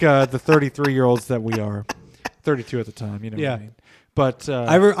the 33-year-olds that we are. 32 at the time, you know what I mean? But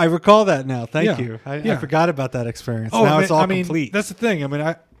I recall that now. Thank yeah, you. I yeah. forgot about that experience. now It's all complete. That's the thing. I mean,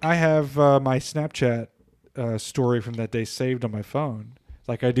 I have my Snapchat story from that day saved on my phone,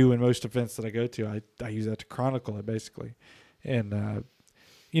 like I do in most events that I go to. I use that to chronicle it basically, and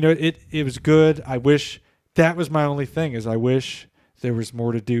it was good. I wish that was my only thing. Is I wish there was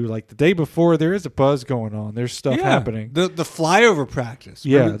more to do. Like the day before, there is a buzz going on. There's stuff happening. The flyover practice.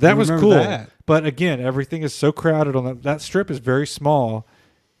 Yeah, that was cool. That. But again, everything is so crowded on that strip is very small.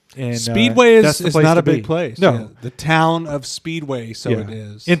 And Speedway is not a big be. place. No, Yeah. The town of Speedway, so it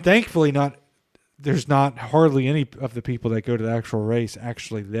is. And thankfully, there's not hardly any of the people that go to the actual race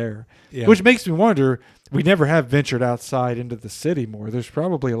actually there, which makes me wonder. We never have ventured outside into the city more. There's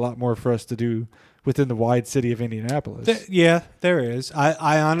probably a lot more for us to do within the wide city of Indianapolis. There is.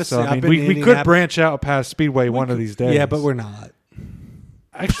 I honestly, so, I've been we could branch out past Speedway one of these days. Yeah, but we're not.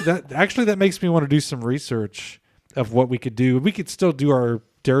 Actually, that makes me want to do some research of what we could do. We could still do our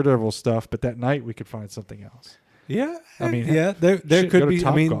Daredevil stuff, but that night we could find something else. Yeah, I mean, there could be.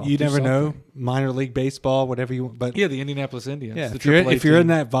 I mean, Topgolf, you never know. something. Minor league baseball, whatever you want. But Yeah, the Indianapolis Indians. yeah, the if you're in team.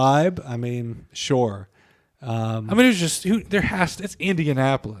 that vibe, I mean, sure. I mean, there's just it's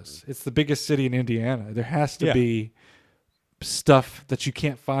Indianapolis. It's the biggest city in Indiana. There has to be stuff that you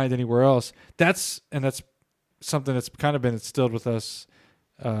can't find anywhere else. That's something that's kind of been instilled with us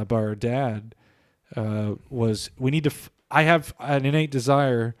by our dad. Was we need to. I have an innate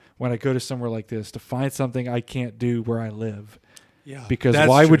desire when I go to somewhere like this to find something I can't do where I live. Yeah, Because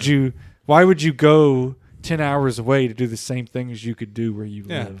why would you go 10 hours away to do the same things you could do where you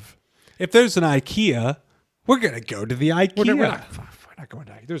live? If there's an IKEA, we're gonna go to the IKEA. We're not going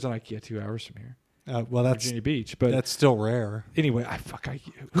to IKEA. There's an IKEA 2 hours from here. Well, that's Virginia Beach, but that's still rare. anyway, I fuck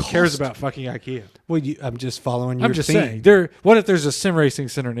IKEA. Who cares about fucking IKEA? Well, I'm just following your I'm just theme. saying. What if there's a sim racing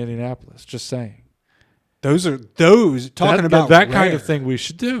center in Indianapolis? Just saying. Those talking about that kind of rare. thing we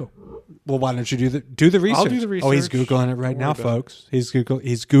should do. Well, why don't you do the research? I'll do the Oh, he's research. googling it right Don't now, worry about folks. He's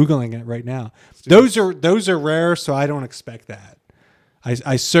googling it right now. Those are rare, so I don't expect that.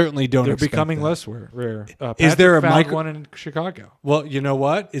 I certainly don't. They're expect becoming that. less rare. Is there a Patrick found one in Chicago? Well, you know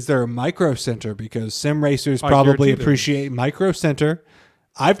what? Is there a micro center? Because sim racers I probably guarantee there appreciate micro center.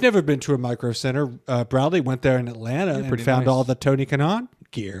 I've never been to a micro center. Bradley went there in Atlanta and pretty found nice. all the Tony Kanaan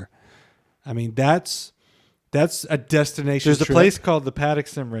gear. I mean, that's a destination. There's a trip. place called the Paddock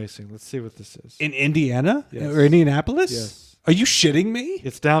Sim Racing. Let's see what this is. In Indiana Yes. or Indianapolis? Yes. Are you shitting me?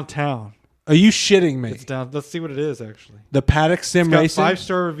 It's downtown. Are you shitting me? It's down. Let's see what it is actually. The Paddock Sim It's got Racing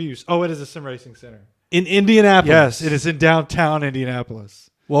 5-star reviews. Oh, it is a sim racing center. in Indianapolis. Yes, it is in downtown Indianapolis.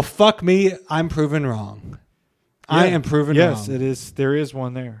 Well, fuck me. I'm proven wrong. I Yeah. am proven Yes, wrong. it is. There is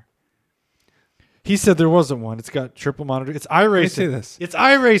one there. He said there wasn't one. It's got triple monitor. It's iRacing. see this. It's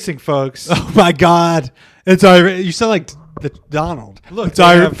iRacing, folks. Oh my God! It's iRacing. You sound like the Donald. Look, it's they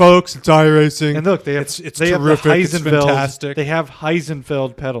have- folks. It's iRacing. And look, they have it's they terrific. have the It's Heisenfeld. fantastic. They have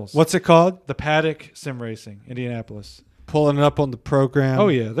Heisenfeld pedals. What's it called? the Paddock Sim Racing, Indianapolis? Pulling it up on the program. Oh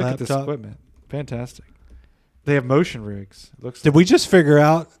yeah, look at this laptop. equipment. Fantastic. They have motion rigs. It looks Did we just figure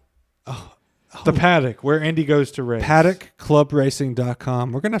out the Paddock where Indy goes to race.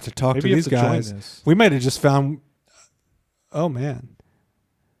 PaddockClubRacing.com? We're gonna have to talk Maybe to you these have to join guys. this. We might have just found. Oh man,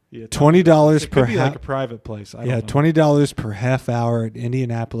 Yeah, $20 it per could be like half. a private place. I Yeah, don't know. $20 per half hour at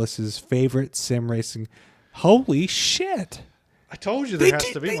Indianapolis's favorite sim racing. Holy shit! I told you there has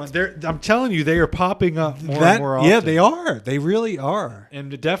to be one. I'm telling you, they are popping up more and That more often. yeah, they are. They really are.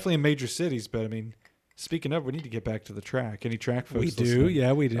 and definitely in major cities. But I mean, speaking of, we need to get back to the track. Any track folks? We do. listening?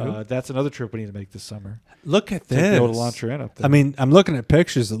 Yeah, we do. That's another trip we need to make this summer. Look at To this. be able to launch her in up there. I mean, I'm looking at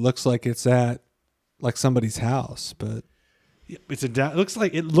pictures. It looks like it's at like somebody's house, but it's in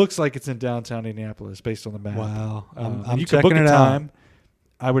it looks like it's in downtown Indianapolis based on the map. wow, I'm you can checking book a it time. out.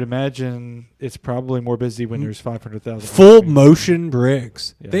 I would imagine it's probably more busy when there's 500,000. Full motion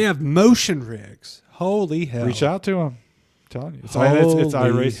rigs. Yeah. They have motion rigs. Holy hell! Reach out to them. I'm telling you, it's Holy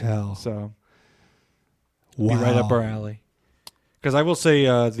iRacing. hell. So Wow. be right up our alley. Because I will say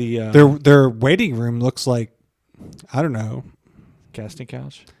Their waiting room looks like, I don't know. casting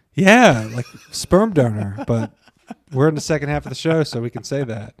couch. Yeah, like sperm donor, but we're in the second half of the show, so we can say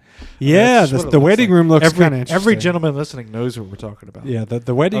that. Yeah, That's what it the looks waiting like. room looks kind of interesting. Every gentleman listening knows what we're talking about. Yeah,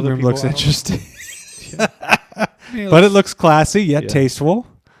 the waiting Other room people, looks I don't know. interesting. But it looks classy yet Yeah. tasteful.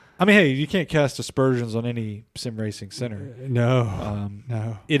 I mean, hey, you can't cast aspersions on any sim racing center. No.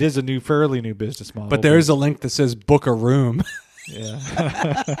 It is a fairly new business model. But there is a link that says book a room. Yeah.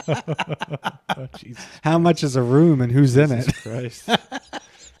 Oh, Jesus How much is a room and who's in it? Christ.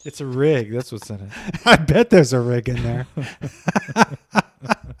 It's a rig. That's what's in it. I bet there's a rig in there.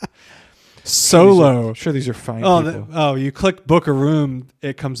 Solo. I'm sure these are fine people. You click book a room,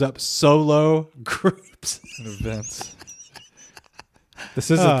 it comes up solo groups and events.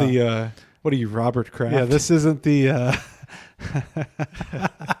 This isn't the what are you, Robert Kraft? Yeah, this isn't the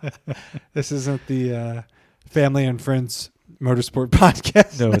this isn't the Family and Friends Motorsport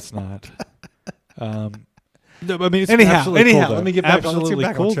podcast. No, it's not. No, I mean, it's anyhow, absolutely cool, let me get back. Absolutely Let's get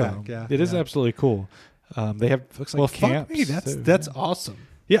back cool, on track. though. Yeah, it is absolutely cool. They have looks like camps. Fuck me, that's awesome.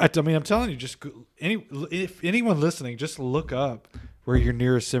 Yeah, I mean, I'm telling you, if anyone listening, just look up where your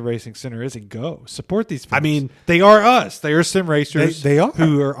nearest sim racing center is and go support these folks. I mean, they are us. They are sim racers. They are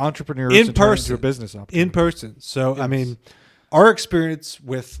who are entrepreneurs in and turn person, into a business opportunity. in person. So Yes. I mean, our experience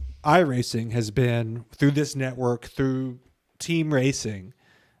with iRacing has been through this network, through team racing.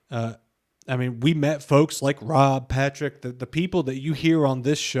 I mean, we met folks like Rob, Patrick, the people that you hear on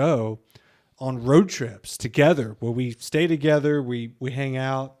this show on road trips together, where we stay together, we hang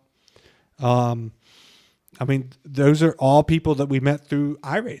out. I mean, those are all people that we met through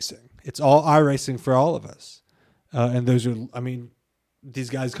iRacing. It's all iRacing for all of us. And those are, I mean, these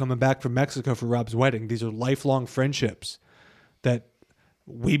guys coming back from Mexico for Rob's wedding, these are lifelong friendships that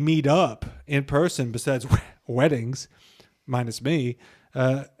we meet up in person besides weddings, minus me,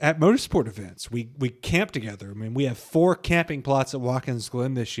 at motorsport events. We camp together. I mean, we have 4 camping plots at Watkins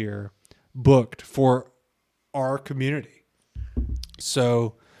Glen this year booked for our community.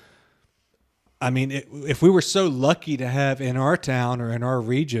 So, I mean, if we were so lucky to have in our town or in our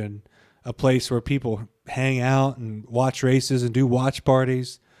region a place where people hang out and watch races and do watch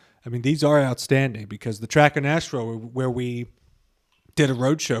parties, I mean, these are outstanding because the track in Asheville where we did a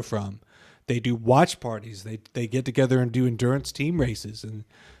road show from, they do watch parties. They get together and do endurance team races. And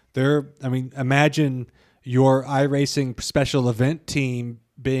I mean, imagine your iRacing special event team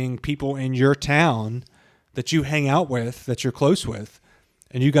being people in your town that you hang out with, that you're close with,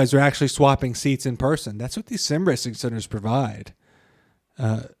 and you guys are actually swapping seats in person. That's what these sim racing centers provide.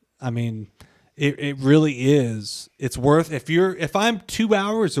 I mean, it really is. It's worth, if I'm 2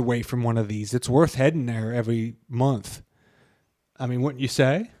 hours away from one of these, it's worth heading there every month. I mean, wouldn't you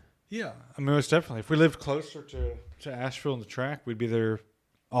say? Yeah, I mean, most definitely. If we lived closer to Asheville and the track, we'd be there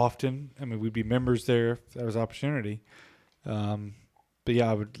often. I mean, we'd be members there if that was an opportunity. But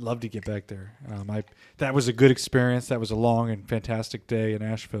yeah, I would love to get back there. That was a good experience. That was a long and fantastic day in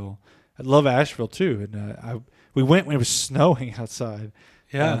Asheville. I love Asheville too, and we went when it was snowing outside.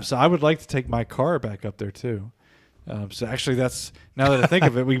 Yeah. So I would like to take my car back up there too. So actually, that's, now that I think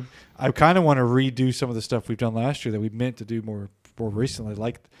of it, I kind of want to redo some of the stuff we've done last year that we meant to do more recently.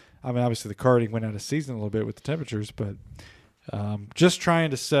 Like, I mean, obviously the karting went out of season a little bit with the temperatures, but just trying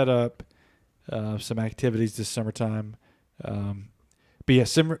to set up some activities this summertime. But yeah,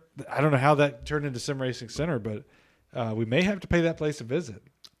 I don't know how that turned into Sim Racing Center, but we may have to pay that place a visit.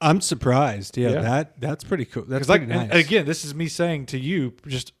 I'm surprised. Yeah. That's pretty cool. That's pretty nice. And again, this is me saying to you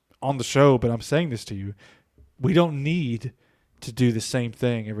just on the show, but I'm saying this to you. We don't need to do the same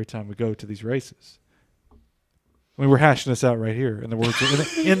thing every time we go to these races. I mean, we're hashing this out right here in the words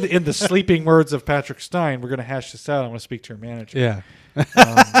in the sleeping words of Patrick Stein. We're going to hash this out. I want to speak to your manager. Yeah.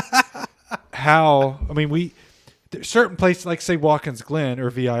 There's certain places, like say Watkins Glen or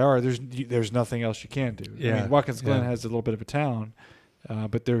VIR, there's nothing else you can do. Yeah. I mean, Watkins Glen has a little bit of a town,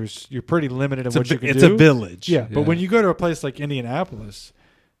 but you're pretty limited in what you can do. It's a village. Yeah, but when you go to a place like Indianapolis,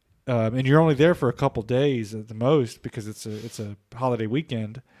 and you're only there for a couple days at the most because it's a holiday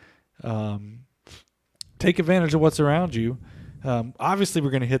weekend, take advantage of what's around you. Obviously,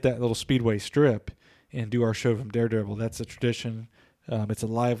 we're going to hit that little speedway strip and do our show from Daredevil. That's a tradition. It's a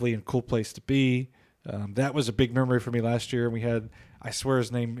lively and cool place to be. That was a big memory for me last year. We had, I swear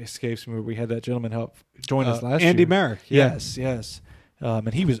his name escapes me, but we had that gentleman help join us last year. Andy Merrick. Yes.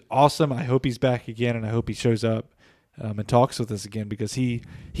 And he was awesome. I hope he's back again, and I hope he shows up and talks with us again because I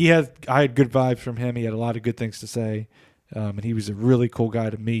had good vibes from him. He had a lot of good things to say, and he was a really cool guy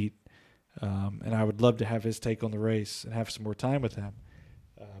to meet. And I would love to have his take on the race and have some more time with him.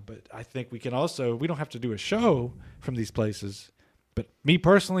 But I think we don't have to do a show from these places. But me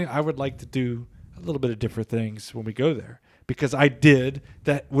personally, I would like to do a little bit of different things when we go there because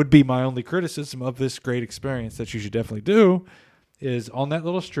that would be my only criticism of this great experience that you should definitely do is on that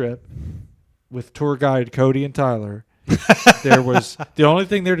little strip with tour guide Cody and Tyler. There was the only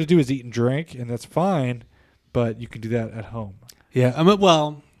thing there to do is eat and drink, and that's fine, but you can do that at home. Yeah.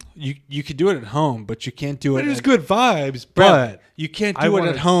 you could do it at home, but you can't do it. It was at, good vibes, Brad, but you can't I do it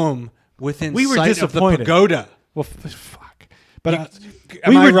wanted- at home within We were sight of the disappointed. pagoda. well, fuck. But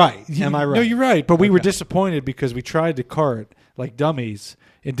Am I right? Am I right? No, you're right. But we were Okay. disappointed because we tried to cart like dummies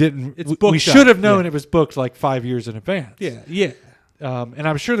and didn't. It's we booked should have up, known yeah. it was booked like 5 years in advance. Yeah. And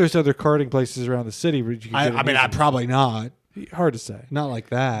I'm sure there's other karting places around the city where you can get it I mean, I easy. probably not. Hard to say. Not like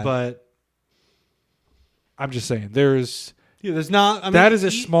that. But I'm just saying there's yeah, there's not. I mean, that is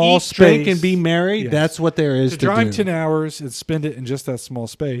a small eat, drink, space. and be merry. Yes. That's what there is to to drive do. 10 hours and spend it in just that small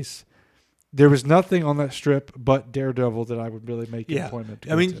space. There was nothing on that strip but Daredevil that I would really make an Yeah, appointment to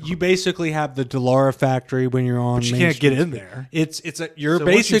I go mean, to. you basically have the Delara factory when you're on. But you Main can't get Street. in there. It's you're So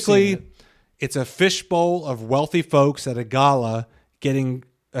once you've basically seen it- it's a fishbowl of wealthy folks at a gala getting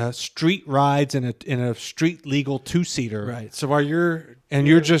street rides in a street legal 2-seater. Right. So while you're And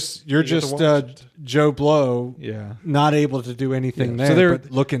you're just get to watch it. Joe Blow, Yeah. not able to do anything Yeah. there. So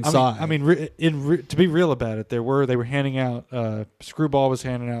but look inside. I mean, to be real about it, they were handing out. Screwball was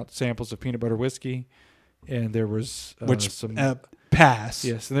handing out samples of peanut butter whiskey, and there was which some pass.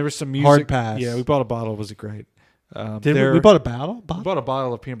 yes, and there was some music. Hard pass. Yeah, we bought a bottle. Was it great? We bought a bottle. We bought a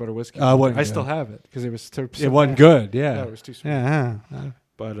bottle of peanut butter whiskey. Oh, it wasn't I good. still have it because it was. It wasn't good. Yeah, No, it was too sweet. Yeah.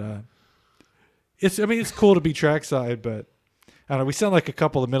 But it's cool to be trackside, but I don't know. We sound like a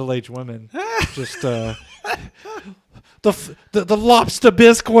couple of middle-aged women. Just the lobster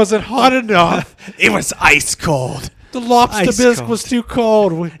bisque wasn't hot enough. It was ice cold. The lobster Ice bisque cold. was too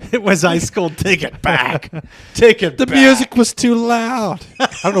cold. It was ice cold. Take it back. Take it The back. music was too loud. I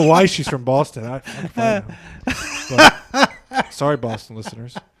don't know why she's from Boston. I'm fine now. But, sorry, Boston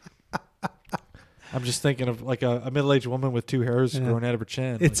listeners. I'm just thinking of like a middle-aged woman with two hairs growing out of her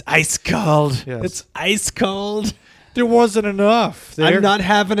chin. It's ice cold. Yes. It's ice cold. there wasn't enough. I'm not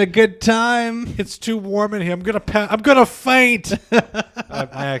having a good time. It's too warm in here. I'm gonna faint.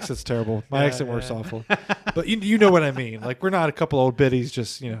 My accent's terrible. My accent works awful. But you know what I mean. Like we're not a couple old biddies.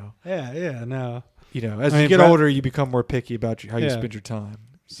 Just Yeah, no. as I you mean, get Brad- older, you become more picky about how you Yeah. spend your time.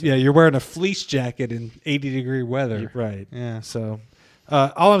 So, Yeah, you're wearing a fleece jacket in 80-degree weather. right. Yeah. So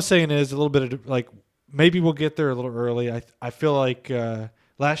all I'm saying is a little bit of like maybe we'll get there a little early. I feel like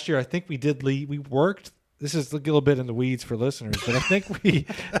last year I think we did leave. We worked. This is a little bit in the weeds for listeners, but I think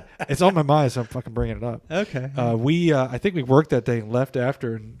it's on my mind, so I'm fucking bringing it up. Okay. I think we worked that day and left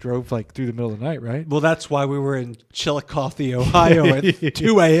after and drove like through the middle of the night, right? Well, that's why we were in Chillicothe, Ohio at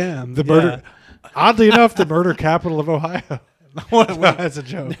 2 a.m. The murder, oddly enough, the murder capital of Ohio. That's a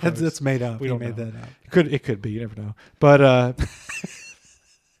joke. That's made up. We We don't made know. that up. It could be. You never know. But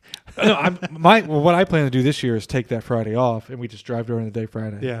no, what I plan to do this year is take that Friday off, and we just drive during the day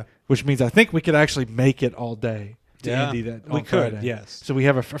Friday. Yeah. Which means I think we could actually make it all day to Yeah. Indy that We on could, Friday. yes. So we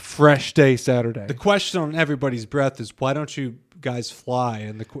have a fresh day Saturday. The question on everybody's breath is, why don't you guys fly?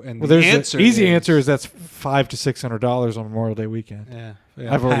 And well, the there's answer the easy is, answer is that's $500 to $600 on Memorial Day weekend. Yeah.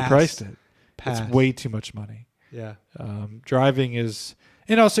 I've already Pass. priced it. Pass. It's way too much money. Yeah. Driving is,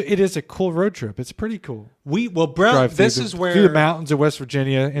 and also it is a cool road trip. It's pretty cool. Brown, Drive through this the- is where through the mountains of West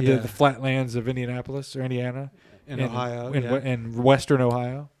Virginia into Yeah. the flatlands of Indianapolis or Indiana, In Ohio, in, yeah. in Western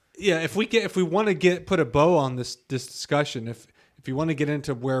Ohio. Yeah, if we want to put a bow on this discussion, if you want to get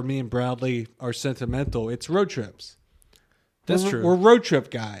into where me and Bradley are sentimental, it's road trips. That's We're- true. We're road trip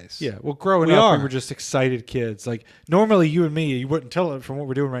guys. Yeah, well, growing We up, are. we were just excited kids. Like normally, you and me, you wouldn't tell it from what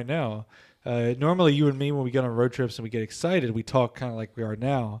we're doing right now. Normally, you and me, when we get on road trips and we get excited, we talk kind of like we are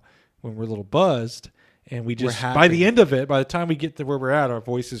now when we're a little buzzed, and we just happy. by the end of it, by the time we get to where we're at, our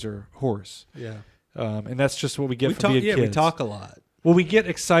voices are hoarse. Yeah. And that's just what we get We from talk. being Yeah, kids. we talk a lot. Well, we get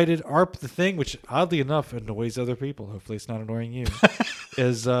excited. The thing, which oddly enough annoys other people, hopefully it's not annoying you,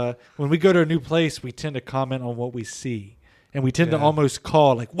 is when we go to a new place, we tend to comment on what we see. And we tend to Yeah. almost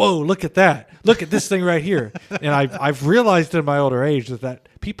call like, whoa, look at that. Look at this thing right here. And I've realized in my older age that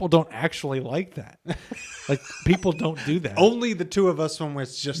people don't actually like that. Like people don't do that. Only the two of us when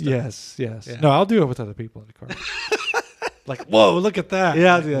it's just Yes. Yeah. No, I'll do it with other people in the car. Like, whoa, look at that.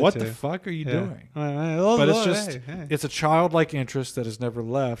 Yeah, I'll do that what too. the fuck are you doing? But But it's just, it's a childlike interest that has never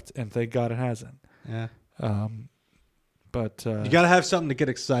left, and thank God it hasn't. yeah. But You got to have something to get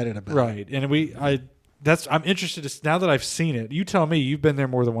excited about. right, and I'm interested to now that I've seen it. You tell me, you've been there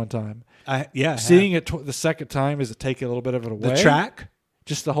more than one time. Yeah. Seeing it the second time, does it take a little bit of it away? the track.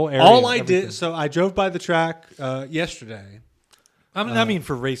 just the whole area. All I everything. did. So I drove by the track yesterday. I mean,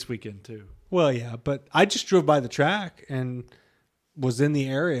 for race weekend too. Well, yeah, but I just drove by the track and was in the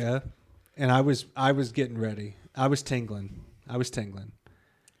area, and I was getting ready. I was tingling.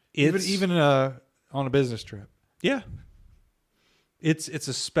 Even on a business trip. Yeah. It's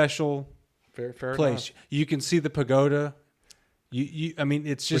a special Fair place. You can see the pagoda. I mean,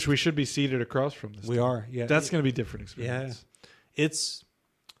 it's just Which we should be seated across from this. we time. are. Yeah, That's going to be a different experience. Yeah,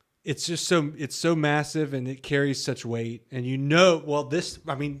 it's just so massive, and it carries such weight. And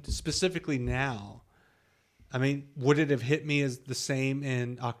specifically now, I mean, would it have hit me as the same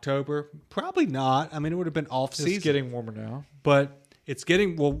in October? Probably not. I mean, it would have been off season. It's getting warmer now. But it's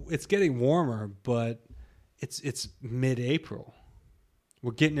getting warmer, but it's mid-April.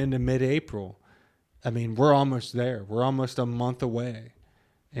 We're getting into mid-April. I mean, we're almost there. We're almost a month away.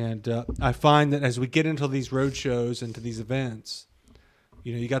 And I find that as we get into these road shows, into these events,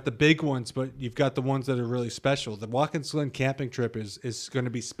 you got the big ones, but you've got the ones that are really special. The Watkins Glen camping trip is going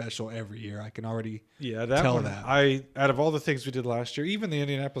to be special every year. I can already tell that. Out of all the things we did last year, even the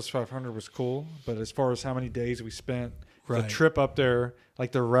Indianapolis 500 was cool. But as far as how many days we spent, the trip up there,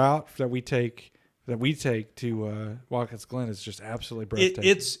 like the route that we take to Watkins Glen is just absolutely breathtaking.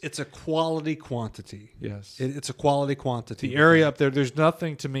 It's a quality quantity. Yes. It's a quality quantity. The area up there's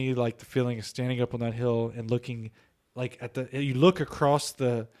nothing to me like the feeling of standing up on that hill and looking like you look across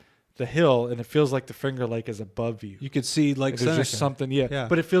the hill and it feels like the Finger Lake is above you. You could see like there's just something,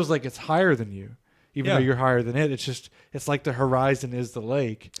 but it feels like it's higher than you. Even though you're higher than it, it's like the horizon is the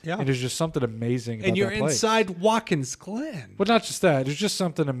lake. Yeah. And there's just something amazing about that place. And you're inside Watkins Glen. Well, not just that. There's just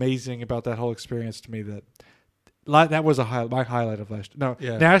something amazing about that whole experience to me that was my highlight of last year.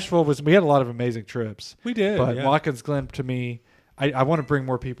 No, Nashville we had a lot of amazing trips. We did. But Watkins Glen, to me, I want to bring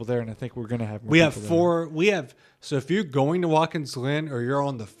more people there, and I think we're going to have more people so if you're going to Watkins Glen or you're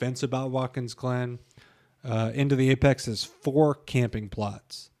on the fence about Watkins Glen, Into the Apex has 4 camping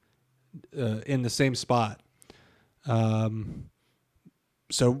plots. In the same spot. So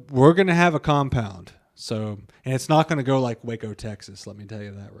we're going to have a compound. And it's not going to go like Waco, Texas. Let me tell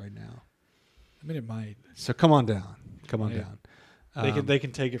you that right now. I mean, it might. So come on down. Down. They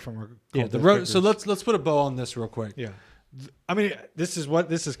can take it from our the road. So let's put a bow on this real quick. Yeah. I mean, this is what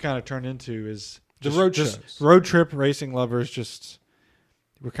this has kind of turned into is road shows. Road trip racing lovers.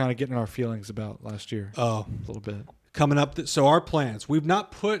 We're kind of getting our feelings about last year. Oh, a little bit. Coming up, so our plans. We've not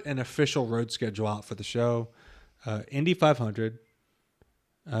put an official road schedule out for the show. Indy 500,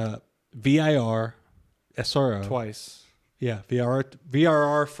 VIR, SRO. Twice. Yeah,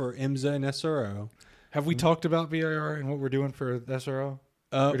 VRR for IMSA and SRO. Have we talked about VIR and what we're doing for SRO?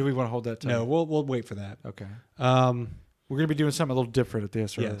 Or do we want to hold that tight? No, we'll wait for that. Okay. We're going to be doing something a little different at the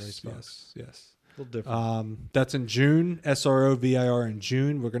SRO race. Yes. A little different. That's in June. SRO, VIR in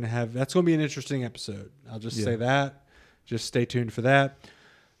June. We're going to have. That's going to be an interesting episode. I'll just say that. Just stay tuned for that.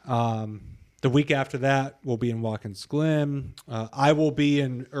 The week after that, we'll be in Watkins Glen. I will be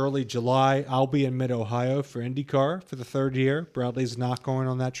in early July. I'll be in Mid-Ohio for IndyCar for the 3rd year. Bradley's not going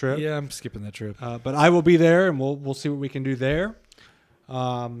on that trip. Yeah, I'm skipping that trip. But I will be there, and we'll see what we can do there.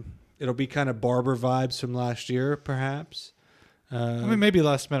 It'll be kind of Barber vibes from last year, perhaps. I mean, maybe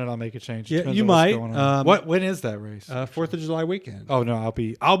last minute I'll make a change. Yeah, you might. When is that race? 4th of July weekend. Oh no,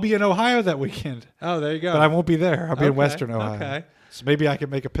 I'll be in Ohio that weekend. Oh, there you go. But I won't be there. I'll be in Western Ohio. Okay. So maybe I can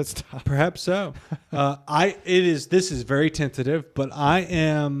make a pit stop. Perhaps so. This is very tentative, but I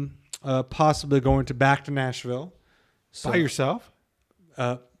am possibly going back to Nashville. By yourself?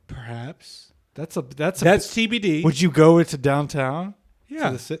 Perhaps. That's TBD. Would you go into downtown?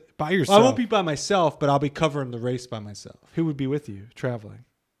 Yeah. By yourself? Well, I won't be by myself, but I'll be covering the race by myself. Who would be with you traveling?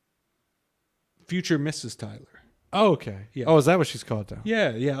 Future Mrs. Tyler. Oh, okay. Yeah. Oh, is that what she's called now?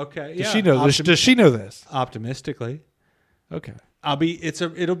 Yeah. Okay. Does she know this? Does she know this? Optimistically. Okay.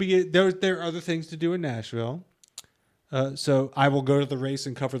 There are other things to do in Nashville. So I will go to the race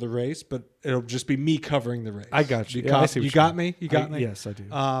and cover the race, but it'll just be me covering the race. I got you. You got me? You got me? Yes, I do.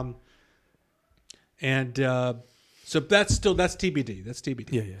 So that's TBD. That's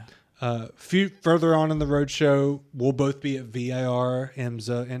TBD. Yeah. Further on in the road show, we'll both be at VIR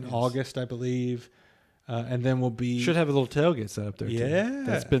IMSA in August, I believe, and then we'll be should have a little tailgate set up there. Yeah, too.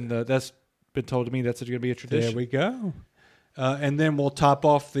 That's been told to me. That's going to be a tradition. There we go. And then we'll top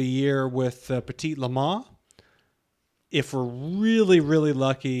off the year with Petit Le Mans. If we're really, really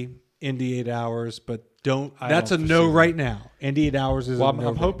lucky, Indy 8 hours, but that's a no right now. Indy 8 hours is. Well,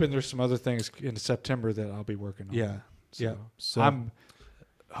 I'm hoping there's some other things in September that I'll be working on. Yeah. So I'm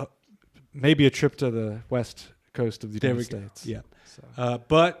maybe a trip to the west coast of the United States. Yeah. So.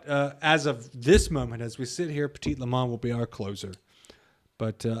 But as of this moment, as we sit here, Petit Le Mans will be our closer.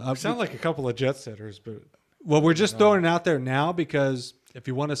 But we sound like a couple of jet setters, but we're just throwing it out there now because if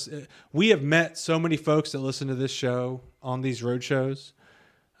you want to, we have met so many folks that listen to this show on these road shows.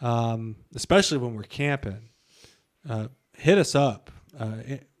 Especially when we're camping, hit us up.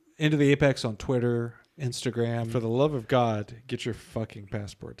 Into the Apex on Twitter, Instagram. For the love of God, get your fucking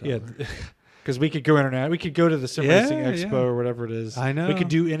passport. Tyler. Yeah, Because we could go we could go to the Sim Racing Expo or whatever it is. I know. We could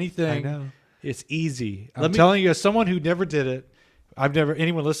do anything. I know. It's easy. I'm telling you, as someone who never did it,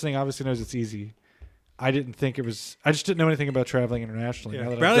 anyone listening obviously knows it's easy. I didn't think it was. I just didn't know anything about traveling internationally. Yeah. Now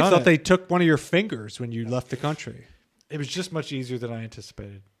that Bradley I've done thought it, they took one of your fingers when you left the country. it was just much easier than I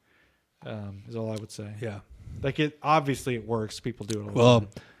anticipated. Is all I would say. Yeah. Like obviously it works. People do it all the Well, time.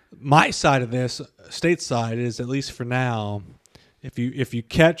 my side of this, stateside, is at least for now. If you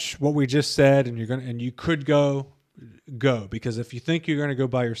catch what we just said and you could go, because if you think you're going to go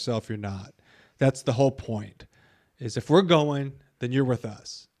by yourself, you're not. That's the whole point. Is if we're going, then you're with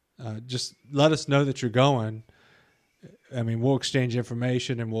us. Just let us know that you're going. I mean, we'll exchange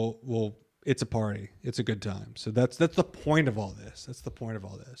information and we'll. It's a party. It's a good time. So that's the point of all this. That's the point of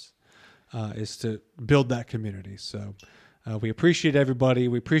all this, is to build that community. So we appreciate everybody.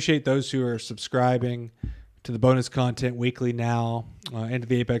 We appreciate those who are subscribing to the bonus content weekly now.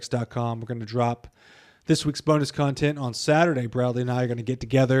 Intotheapex.com. We're going to drop this week's bonus content on Saturday. Bradley and I are going to get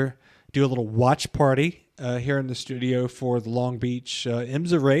together, do a little watch party here in the studio for the Long Beach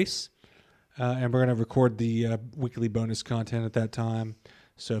IMSA race. And we're going to record the weekly bonus content at that time.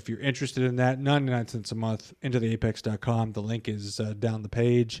 So if you're interested in that, 99 cents a month, intotheapex.com. The link is down the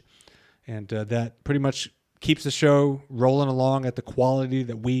page. And that pretty much keeps the show rolling along at the quality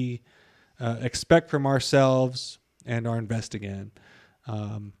that we expect from ourselves and are investing in.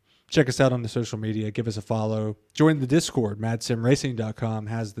 Check us out on the social media. Give us a follow. Join the Discord. MadSimRacing.com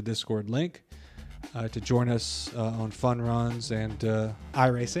has the Discord link to join us on fun runs and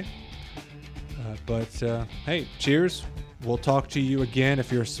iRacing. But hey, cheers. We'll talk to you again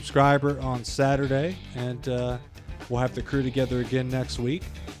if you're a subscriber on Saturday. And we'll have the crew together again next week.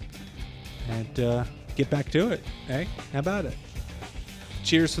 And get back to it. Hey, how about it?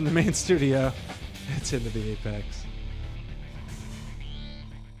 Cheers from the main studio. It's Into the Apex.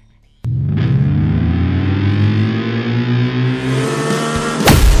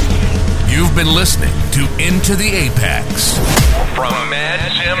 You've been listening to Into the Apex from Mad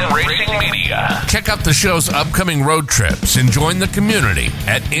Sim Racing Media. Check out the show's upcoming road trips and join the community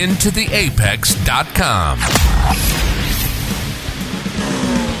at intotheapex.com.